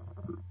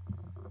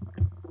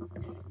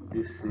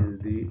 This is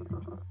the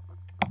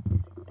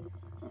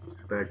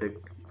hepatic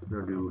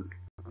nodule,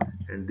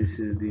 and this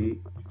is the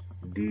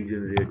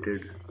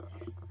degenerated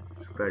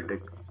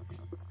hepatic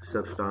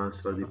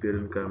substance or the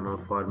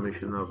parenchyma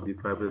formation of the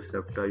fibrous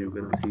septa you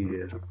can see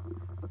here.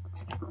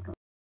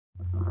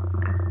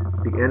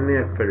 The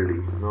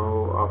NAFLD.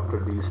 Now,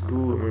 after these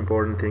two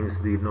important things,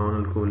 the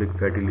non-alcoholic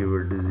fatty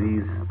liver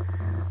disease,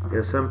 there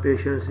are some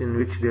patients in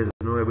which there is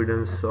no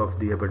evidence of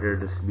the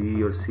hepatitis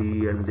B or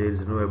C and there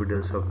is no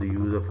evidence of the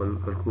use of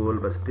alcohol,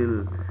 but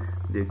still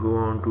they go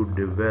on to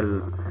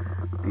develop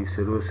the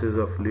cirrhosis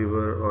of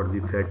liver or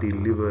the fatty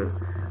liver,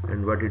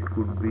 and what it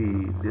could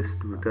be. This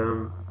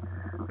term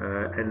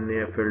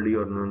NAFLD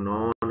or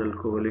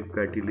non-alcoholic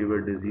fatty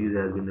liver disease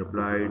has been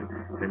applied,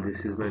 and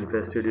this is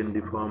manifested in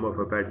the form of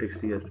hepatic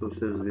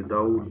steatosis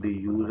without the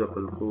use of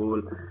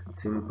alcohol.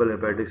 Simple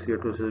hepatic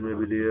steatosis may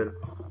be there,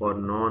 or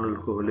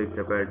non-alcoholic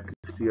hepatic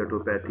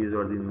steatopathies,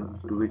 or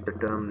to which the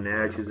term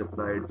NASH is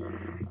applied,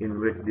 in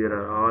which there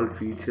are all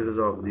features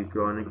of the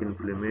chronic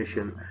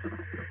inflammation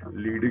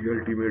leading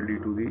ultimately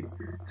to the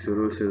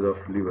cirrhosis of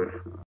liver.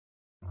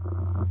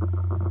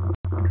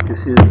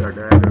 This is a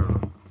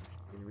diagram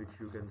in which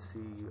you can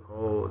see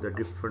how the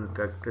different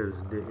factors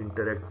they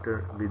interact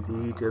with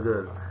each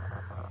other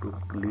to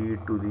lead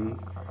to the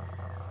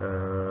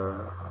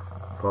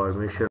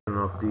formation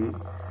of the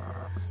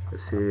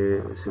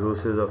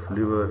cirrhosis of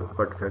liver.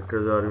 What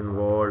factors are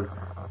involved,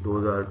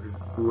 those are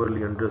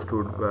poorly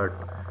understood, but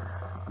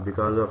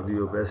because of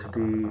the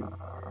obesity,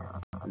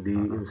 the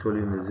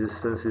insulin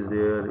resistance is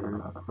there.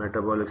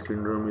 Metabolic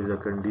syndrome is a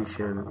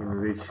condition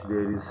in which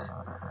there is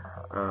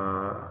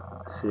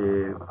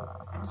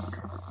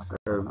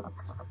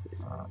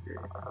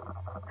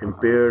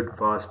impaired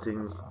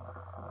fasting,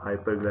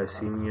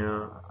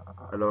 hyperglycemia,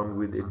 along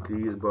with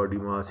increased body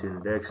mass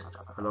index,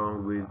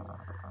 along with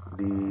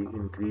the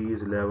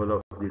increased level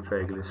of the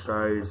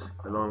triglycerides,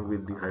 along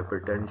with the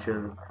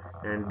hypertension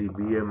and the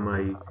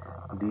BMI.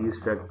 These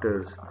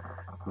factors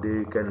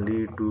they can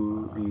lead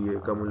to the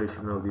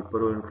accumulation of the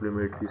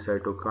pro-inflammatory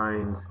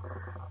cytokines,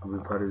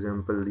 for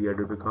example the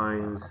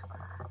adipokines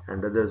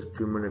and other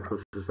tumor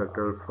necrosis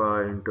factor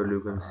alpha,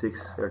 interleukin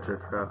 6,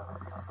 etc.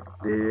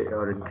 They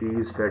are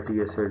increased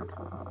fatty acid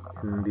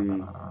in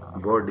the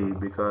body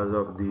because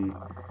of the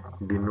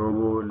de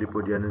novo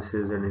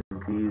lipogenesis and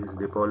increased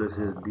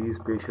lipolysis. These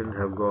patients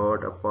have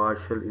got a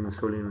partial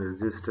insulin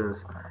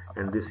resistance,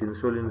 and this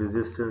insulin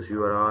resistance,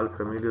 you are all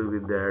familiar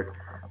with that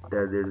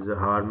there is a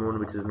hormone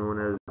which is known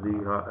as the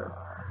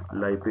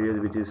lipase,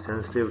 which is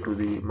sensitive to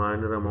the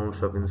minor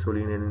amounts of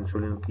insulin, and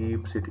insulin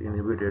keeps it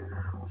inhibited.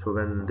 So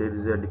when there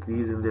is a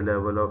decrease in the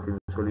level of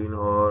insulin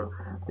or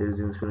there is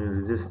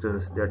insulin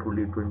resistance, that will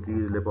lead to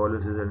increased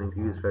lipolysis and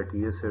increased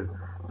fatty acid.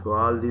 So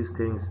all these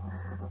things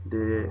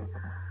they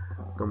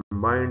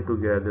combine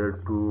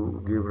together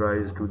to give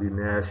rise to the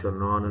NASH or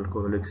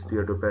non-alcoholic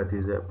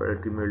steatopathies,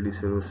 ultimately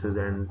cirrhosis,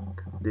 and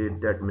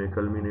that may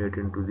culminate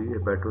into the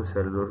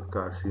hepatocellular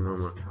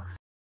carcinoma.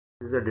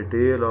 This is a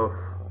detail of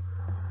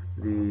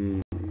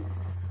the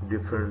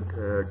different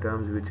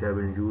terms which have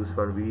been used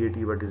for VAT.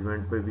 What is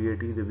meant by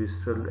VAT? The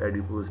visceral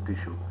adipose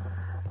tissue.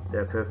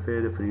 The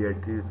FFA, the free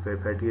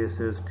fatty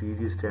acids.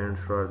 TG stands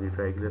for the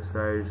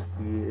triglycerides.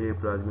 PAA,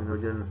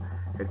 plasminogen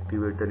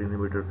activator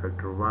inhibitor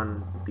factor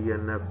 1.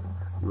 TNF,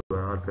 you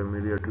are all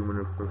familiar, tumor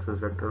necrosis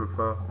factor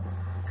alpha.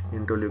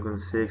 Interleukin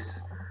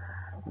 6,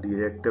 the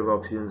reactive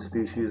oxygen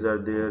species are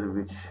there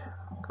which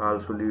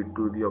also lead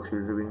to the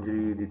oxidative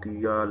injury. The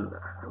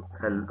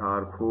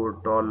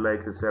TLR4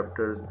 toll-like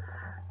receptors,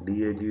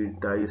 DAG,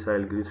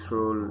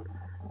 diacylglycerol,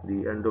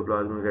 the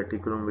endoplasmic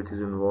reticulum which is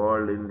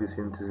involved in the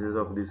synthesis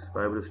of this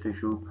fibrous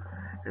tissue,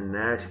 and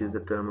NASH is the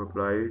term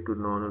applied to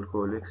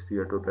non-alcoholic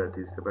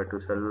steatopathies,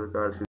 hepatocellular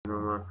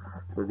carcinoma.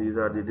 So these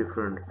are the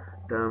different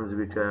terms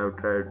which I have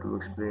tried to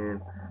explain.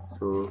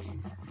 So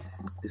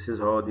this is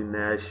how the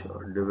NASH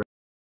develops.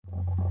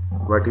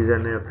 What is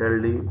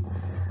NAFLD?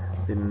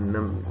 In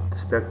the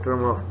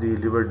spectrum of the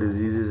liver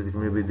diseases which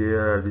may be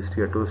there are the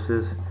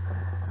steatosis,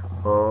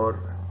 or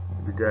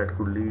that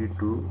could lead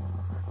to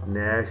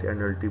NASH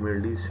and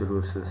ultimately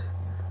cirrhosis.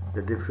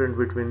 The difference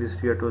between the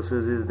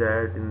steatosis is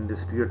that in the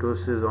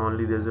steatosis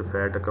only there is a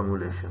fat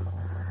accumulation.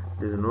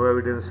 There is no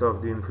evidence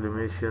of the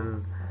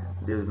inflammation,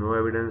 there is no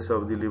evidence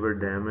of the liver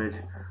damage,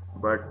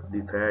 but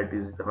the fat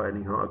is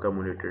anyhow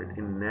accumulated.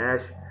 In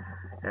NASH,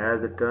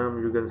 as the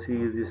term you can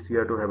see is the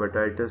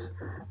steatohepatitis,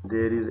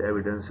 there is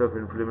evidence of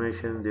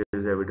inflammation, there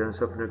is evidence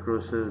of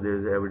necrosis, there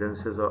is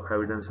evidence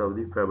of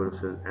the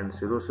fibrosis. And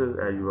cirrhosis,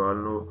 as you all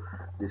know,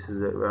 this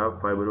is a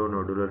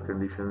fibronodular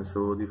condition,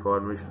 so the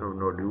formation of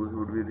nodules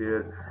would be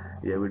there,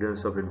 the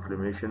evidence of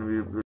inflammation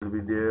will be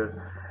there,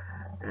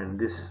 and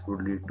this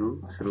would lead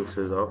to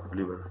cirrhosis of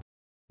liver.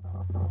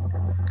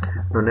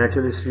 Now,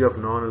 natural history of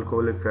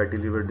non-alcoholic fatty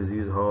liver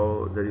disease,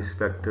 how the risk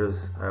factors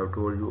I have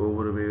told you: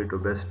 overweight,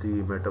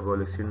 obesity,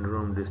 metabolic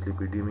syndrome,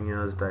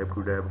 dyslipidemias, type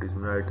 2 diabetes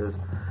mellitus,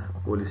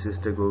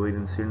 polycystic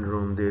ovarian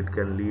syndrome, that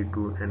can lead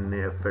to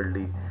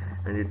NAFLD,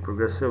 and it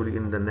progressively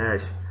in the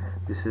NASH.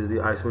 This is the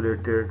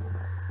isolated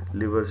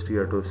liver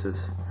steatosis,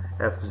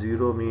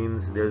 F0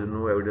 means there is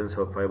no evidence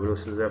of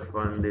fibrosis.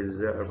 F1 there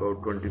is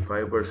about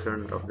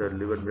 25% of the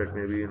liver that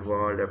may be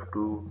involved.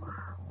 F2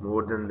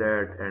 more than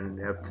that, and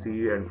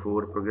F3 and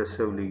 4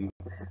 progressively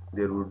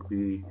there would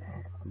be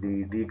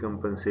the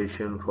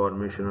decompensation,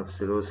 formation of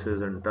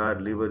cirrhosis. Entire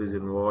liver is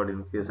involved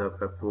in case of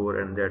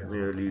F4, and that may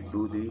lead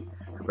to the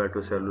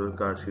hepatocellular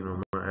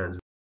carcinoma as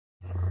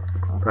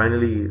well.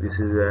 Finally, this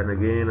is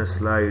again a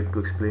slide to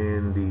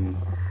explain the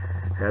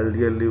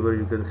healthier liver.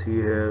 You can see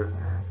here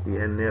the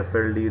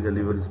NAFLD, the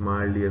liver is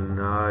mildly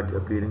enlarged,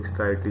 appearing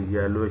slightly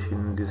yellowish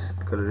in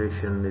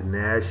discoloration. The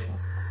NASH,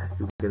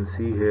 you can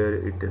see here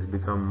it has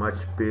become much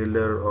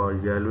paler or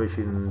yellowish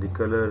in the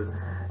color,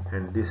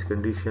 and this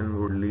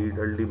condition would lead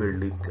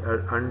ultimately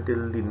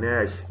until the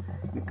NASH.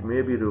 It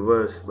may be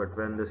reversed, but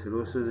when the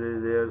cirrhosis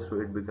is there,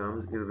 so it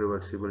becomes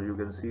irreversible. You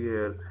can see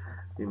here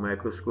the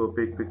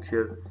microscopic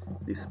picture,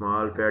 the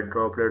small fat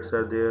droplets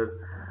are there,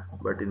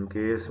 but in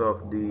case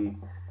of the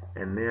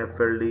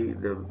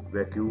NAFLD, the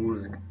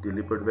vacuoles, the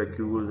lipid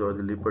vacuoles or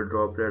the lipid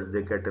droplets,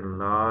 they get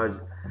enlarged,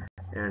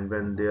 and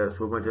when they are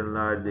so much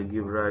enlarged, they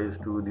give rise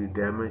to the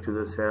damage to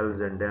the cells,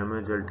 and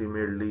damage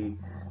ultimately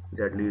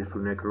that leads to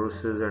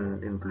necrosis,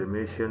 and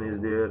inflammation is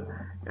there.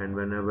 And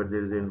whenever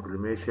there is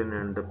inflammation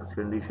and the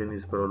condition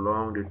is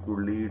prolonged, it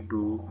would lead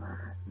to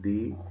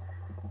the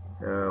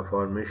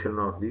formation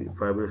of the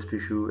fibrous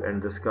tissue,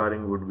 and the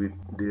scarring would be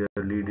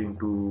there, leading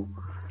to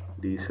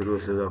the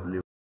cirrhosis of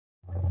liver.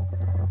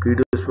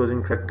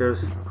 Predisposing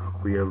factors,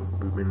 we have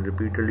been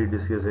repeatedly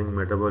discussing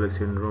metabolic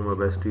syndrome,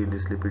 obesity,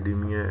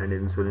 dyslipidemia, and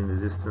insulin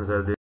resistance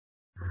are there.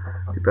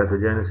 The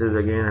pathogenesis,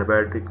 again,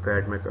 hepatic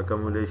fat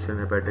accumulation,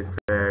 hepatic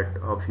fat,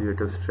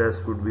 oxidative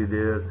stress would be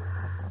there,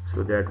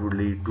 so that would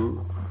lead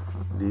to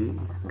the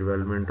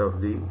development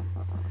of the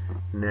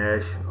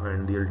NASH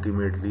and the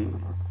ultimately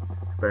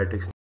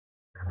hepatic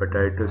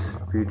hepatitis.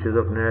 Features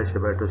of NASH: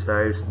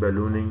 hepatocytes,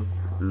 ballooning,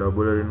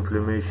 lobular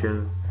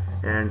inflammation,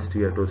 and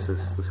steatosis.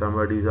 So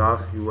somebody is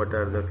asked you what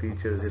are the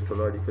features,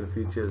 histological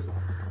features.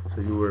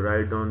 So you will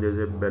write down there is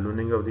a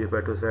ballooning of the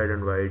hepatocyte,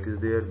 and why it is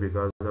there,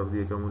 because of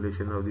the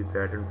accumulation of the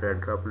fat and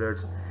fat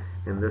droplets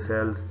in the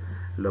cells.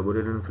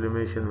 Lobular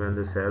inflammation, when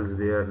the cells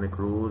they are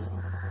necrosed,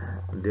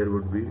 there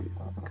would be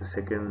the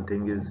second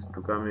thing is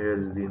to come here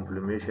is the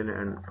inflammation,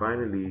 and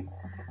finally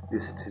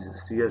this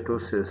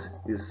steatosis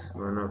is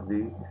one of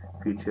the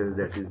features,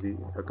 that is the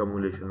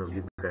accumulation of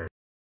the fat.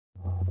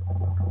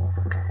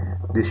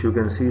 This you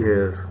can see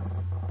here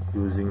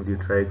using the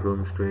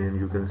trichrome stain.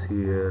 You can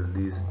see here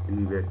these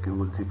the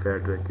vacuoles, the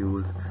fat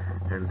vacuoles,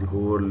 and the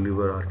whole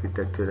liver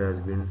architecture has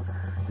been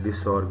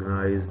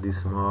disorganized. The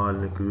small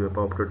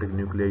apoptotic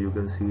nuclei you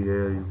can see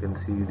here. You can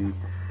see the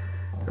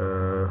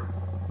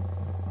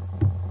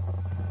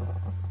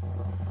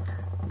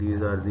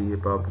these are the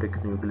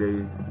apoptotic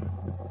nuclei,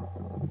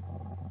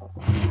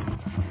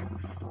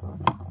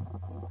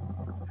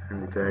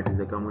 and the fat is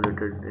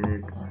accumulated in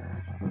it.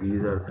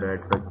 These are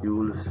fat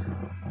vacuoles,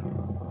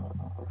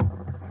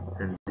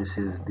 and this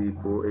is the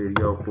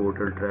area of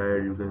portal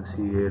triad. You can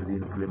see here the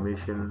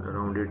inflammation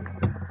around it.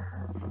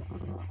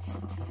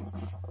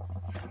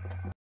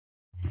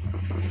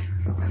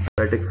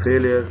 Hepatic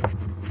failure,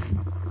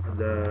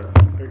 the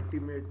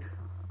ultimate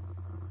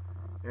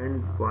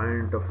end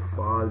point of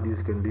all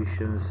these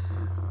conditions,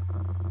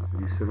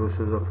 the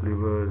cirrhosis of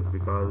liver,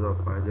 because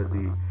of either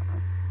the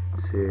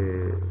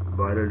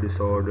viral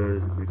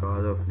disorders,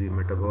 because of the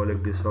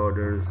metabolic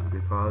disorders,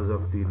 because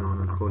of the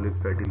non-alcoholic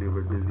fatty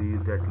liver disease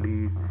that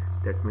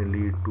may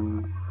lead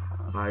to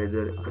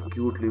either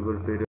acute liver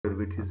failure,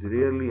 which is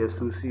rarely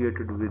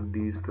associated with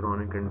these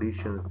chronic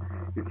conditions.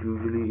 It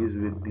usually is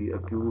with the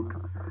acute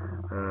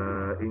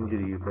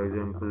injury. For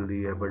example,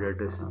 the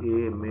hepatitis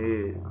A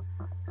may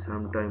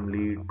sometimes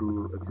lead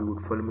to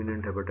acute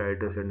fulminant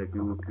hepatitis and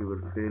acute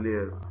liver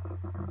failure,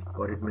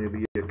 or it may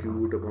be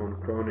acute upon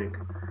chronic.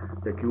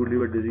 The acute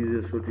liver disease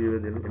is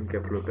associated with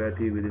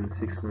encephalopathy within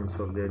 6 months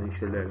of the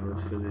initial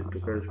diagnosis. It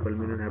occurs.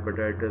 Fulminant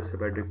hepatitis,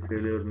 hepatic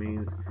failure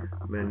means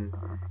when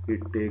it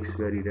takes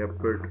very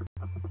rapid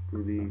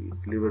to the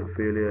liver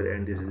failure,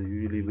 and this is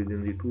usually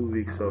within the 2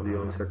 weeks of the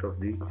onset of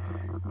the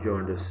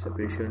jaundice. A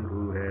patient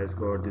who has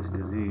got this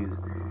disease,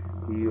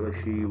 he or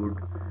she would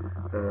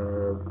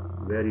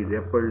very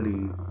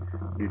rapidly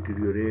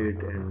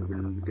deteriorate and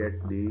will get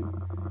the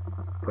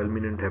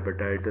fulminant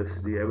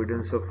hepatitis. The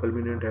evidence of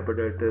fulminant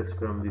hepatitis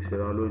from the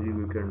serology,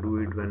 we can do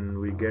it when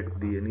we get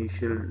the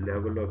initial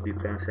level of the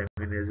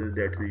transaminases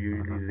that is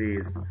usually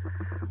raised,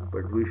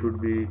 but we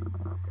should be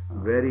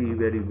very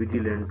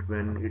vigilant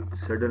when it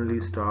suddenly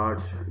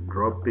starts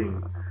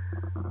dropping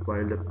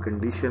while the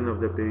condition of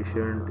the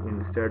patient,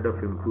 instead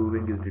of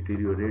improving, is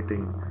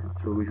deteriorating.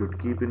 So we should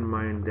keep in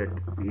mind that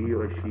he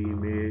or she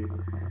may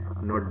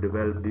not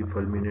develop the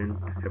fulminant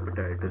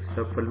hepatitis.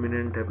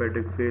 Subfulminant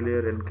hepatic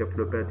failure and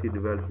encephalopathy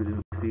develops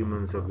within 3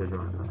 months of the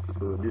jaundice.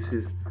 So this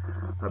is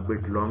a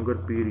bit longer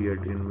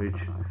period in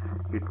which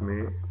it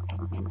may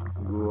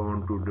go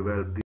on to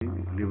develop the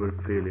liver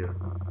failure.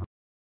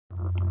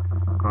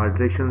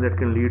 Alterations that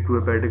can lead to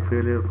hepatic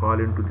failure fall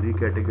into three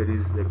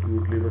categories. The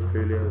acute liver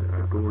failure,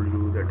 I told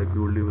you that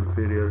acute liver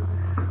failure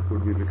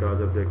could be because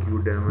of the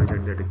acute damage,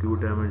 and that acute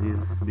damage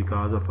is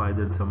because of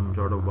either some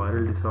sort of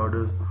viral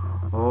disorders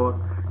or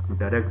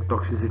direct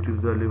toxicity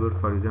to the liver.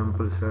 For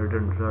example,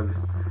 certain drugs,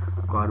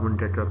 carbon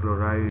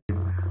tetrachloride.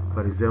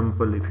 For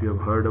example, if you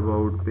have heard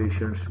about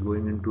patients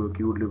going into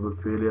acute liver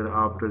failure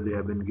after they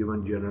have been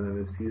given general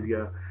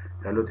anesthesia,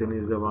 halothane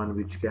is the one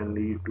which can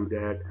lead to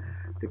that.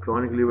 The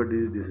chronic liver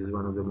disease, this is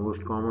one of the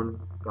most common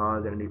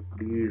cause, and it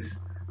leads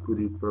to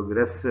the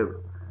progressive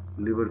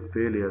liver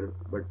failure,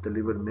 but the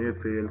liver may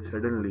fail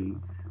suddenly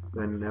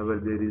whenever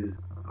there is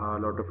a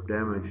lot of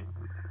damage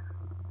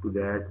to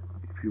that.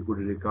 If you could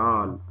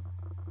recall,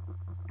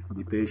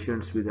 the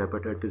patients with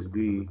hepatitis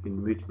B,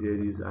 in which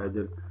there is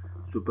either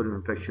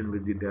superinfection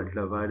with the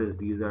Delta virus,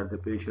 these are the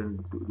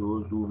patients,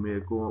 those who may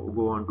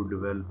go on to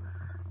develop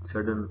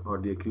sudden or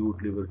the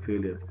acute liver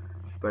failure,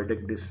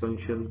 hepatic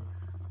dysfunction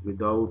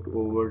without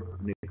overt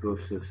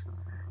necrosis.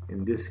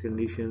 In this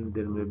condition,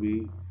 there may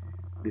be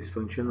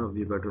dysfunction of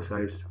the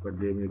hepatocytes, but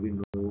there may be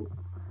no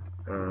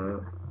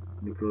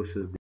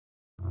necrosis.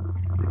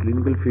 The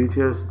clinical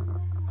features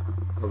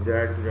of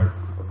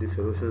the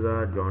cirrhosis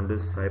are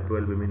jaundice,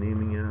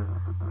 hypoalbuminemia,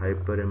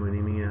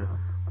 hyperammonemia,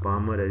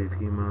 Palmer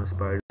erythema,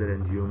 spider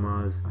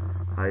angiomas,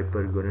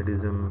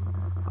 hypogonadism,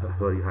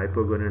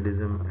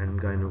 and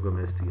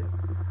gynecomastia.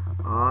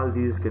 All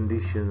these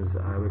conditions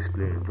I have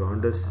explained.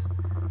 Jaundice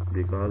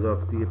because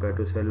of the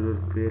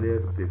hepatocellular failure,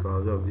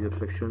 because of the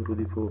obstruction to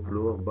the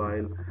flow of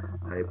bile.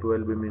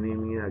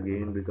 Hypoalbuminemia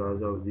again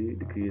because of the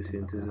decreased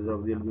synthesis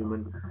of the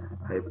albumin.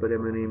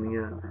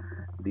 Hyperammonemia,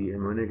 the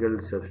ammoniacal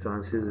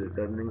substances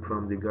returning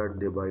from the gut,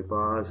 they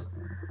bypass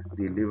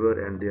the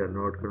liver and they are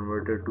not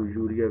converted to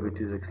urea, which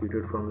is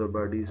excreted from the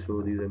body.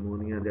 So this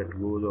ammonia that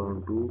goes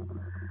on to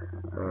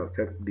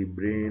affect the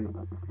brain.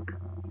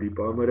 The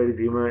pulmonary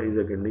edema is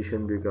a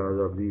condition because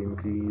of the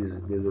increased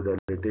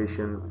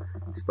vasodilatation.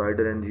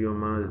 Spider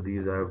angiomas,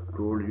 these I have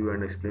told you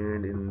and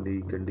explained in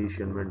the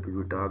condition when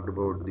we talked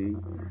about the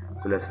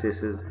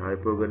cholestasis.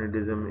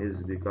 Hypogonadism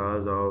is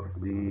because of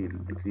the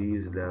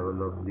decreased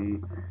level of the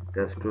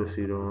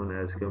testosterone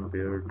as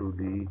compared to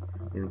the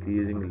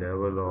increasing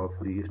level of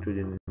the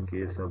estrogen in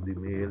case of the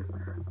males.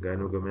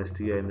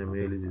 Gynecomastia in the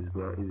male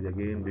is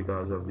again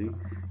because of the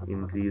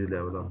increased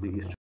level of the estrogen.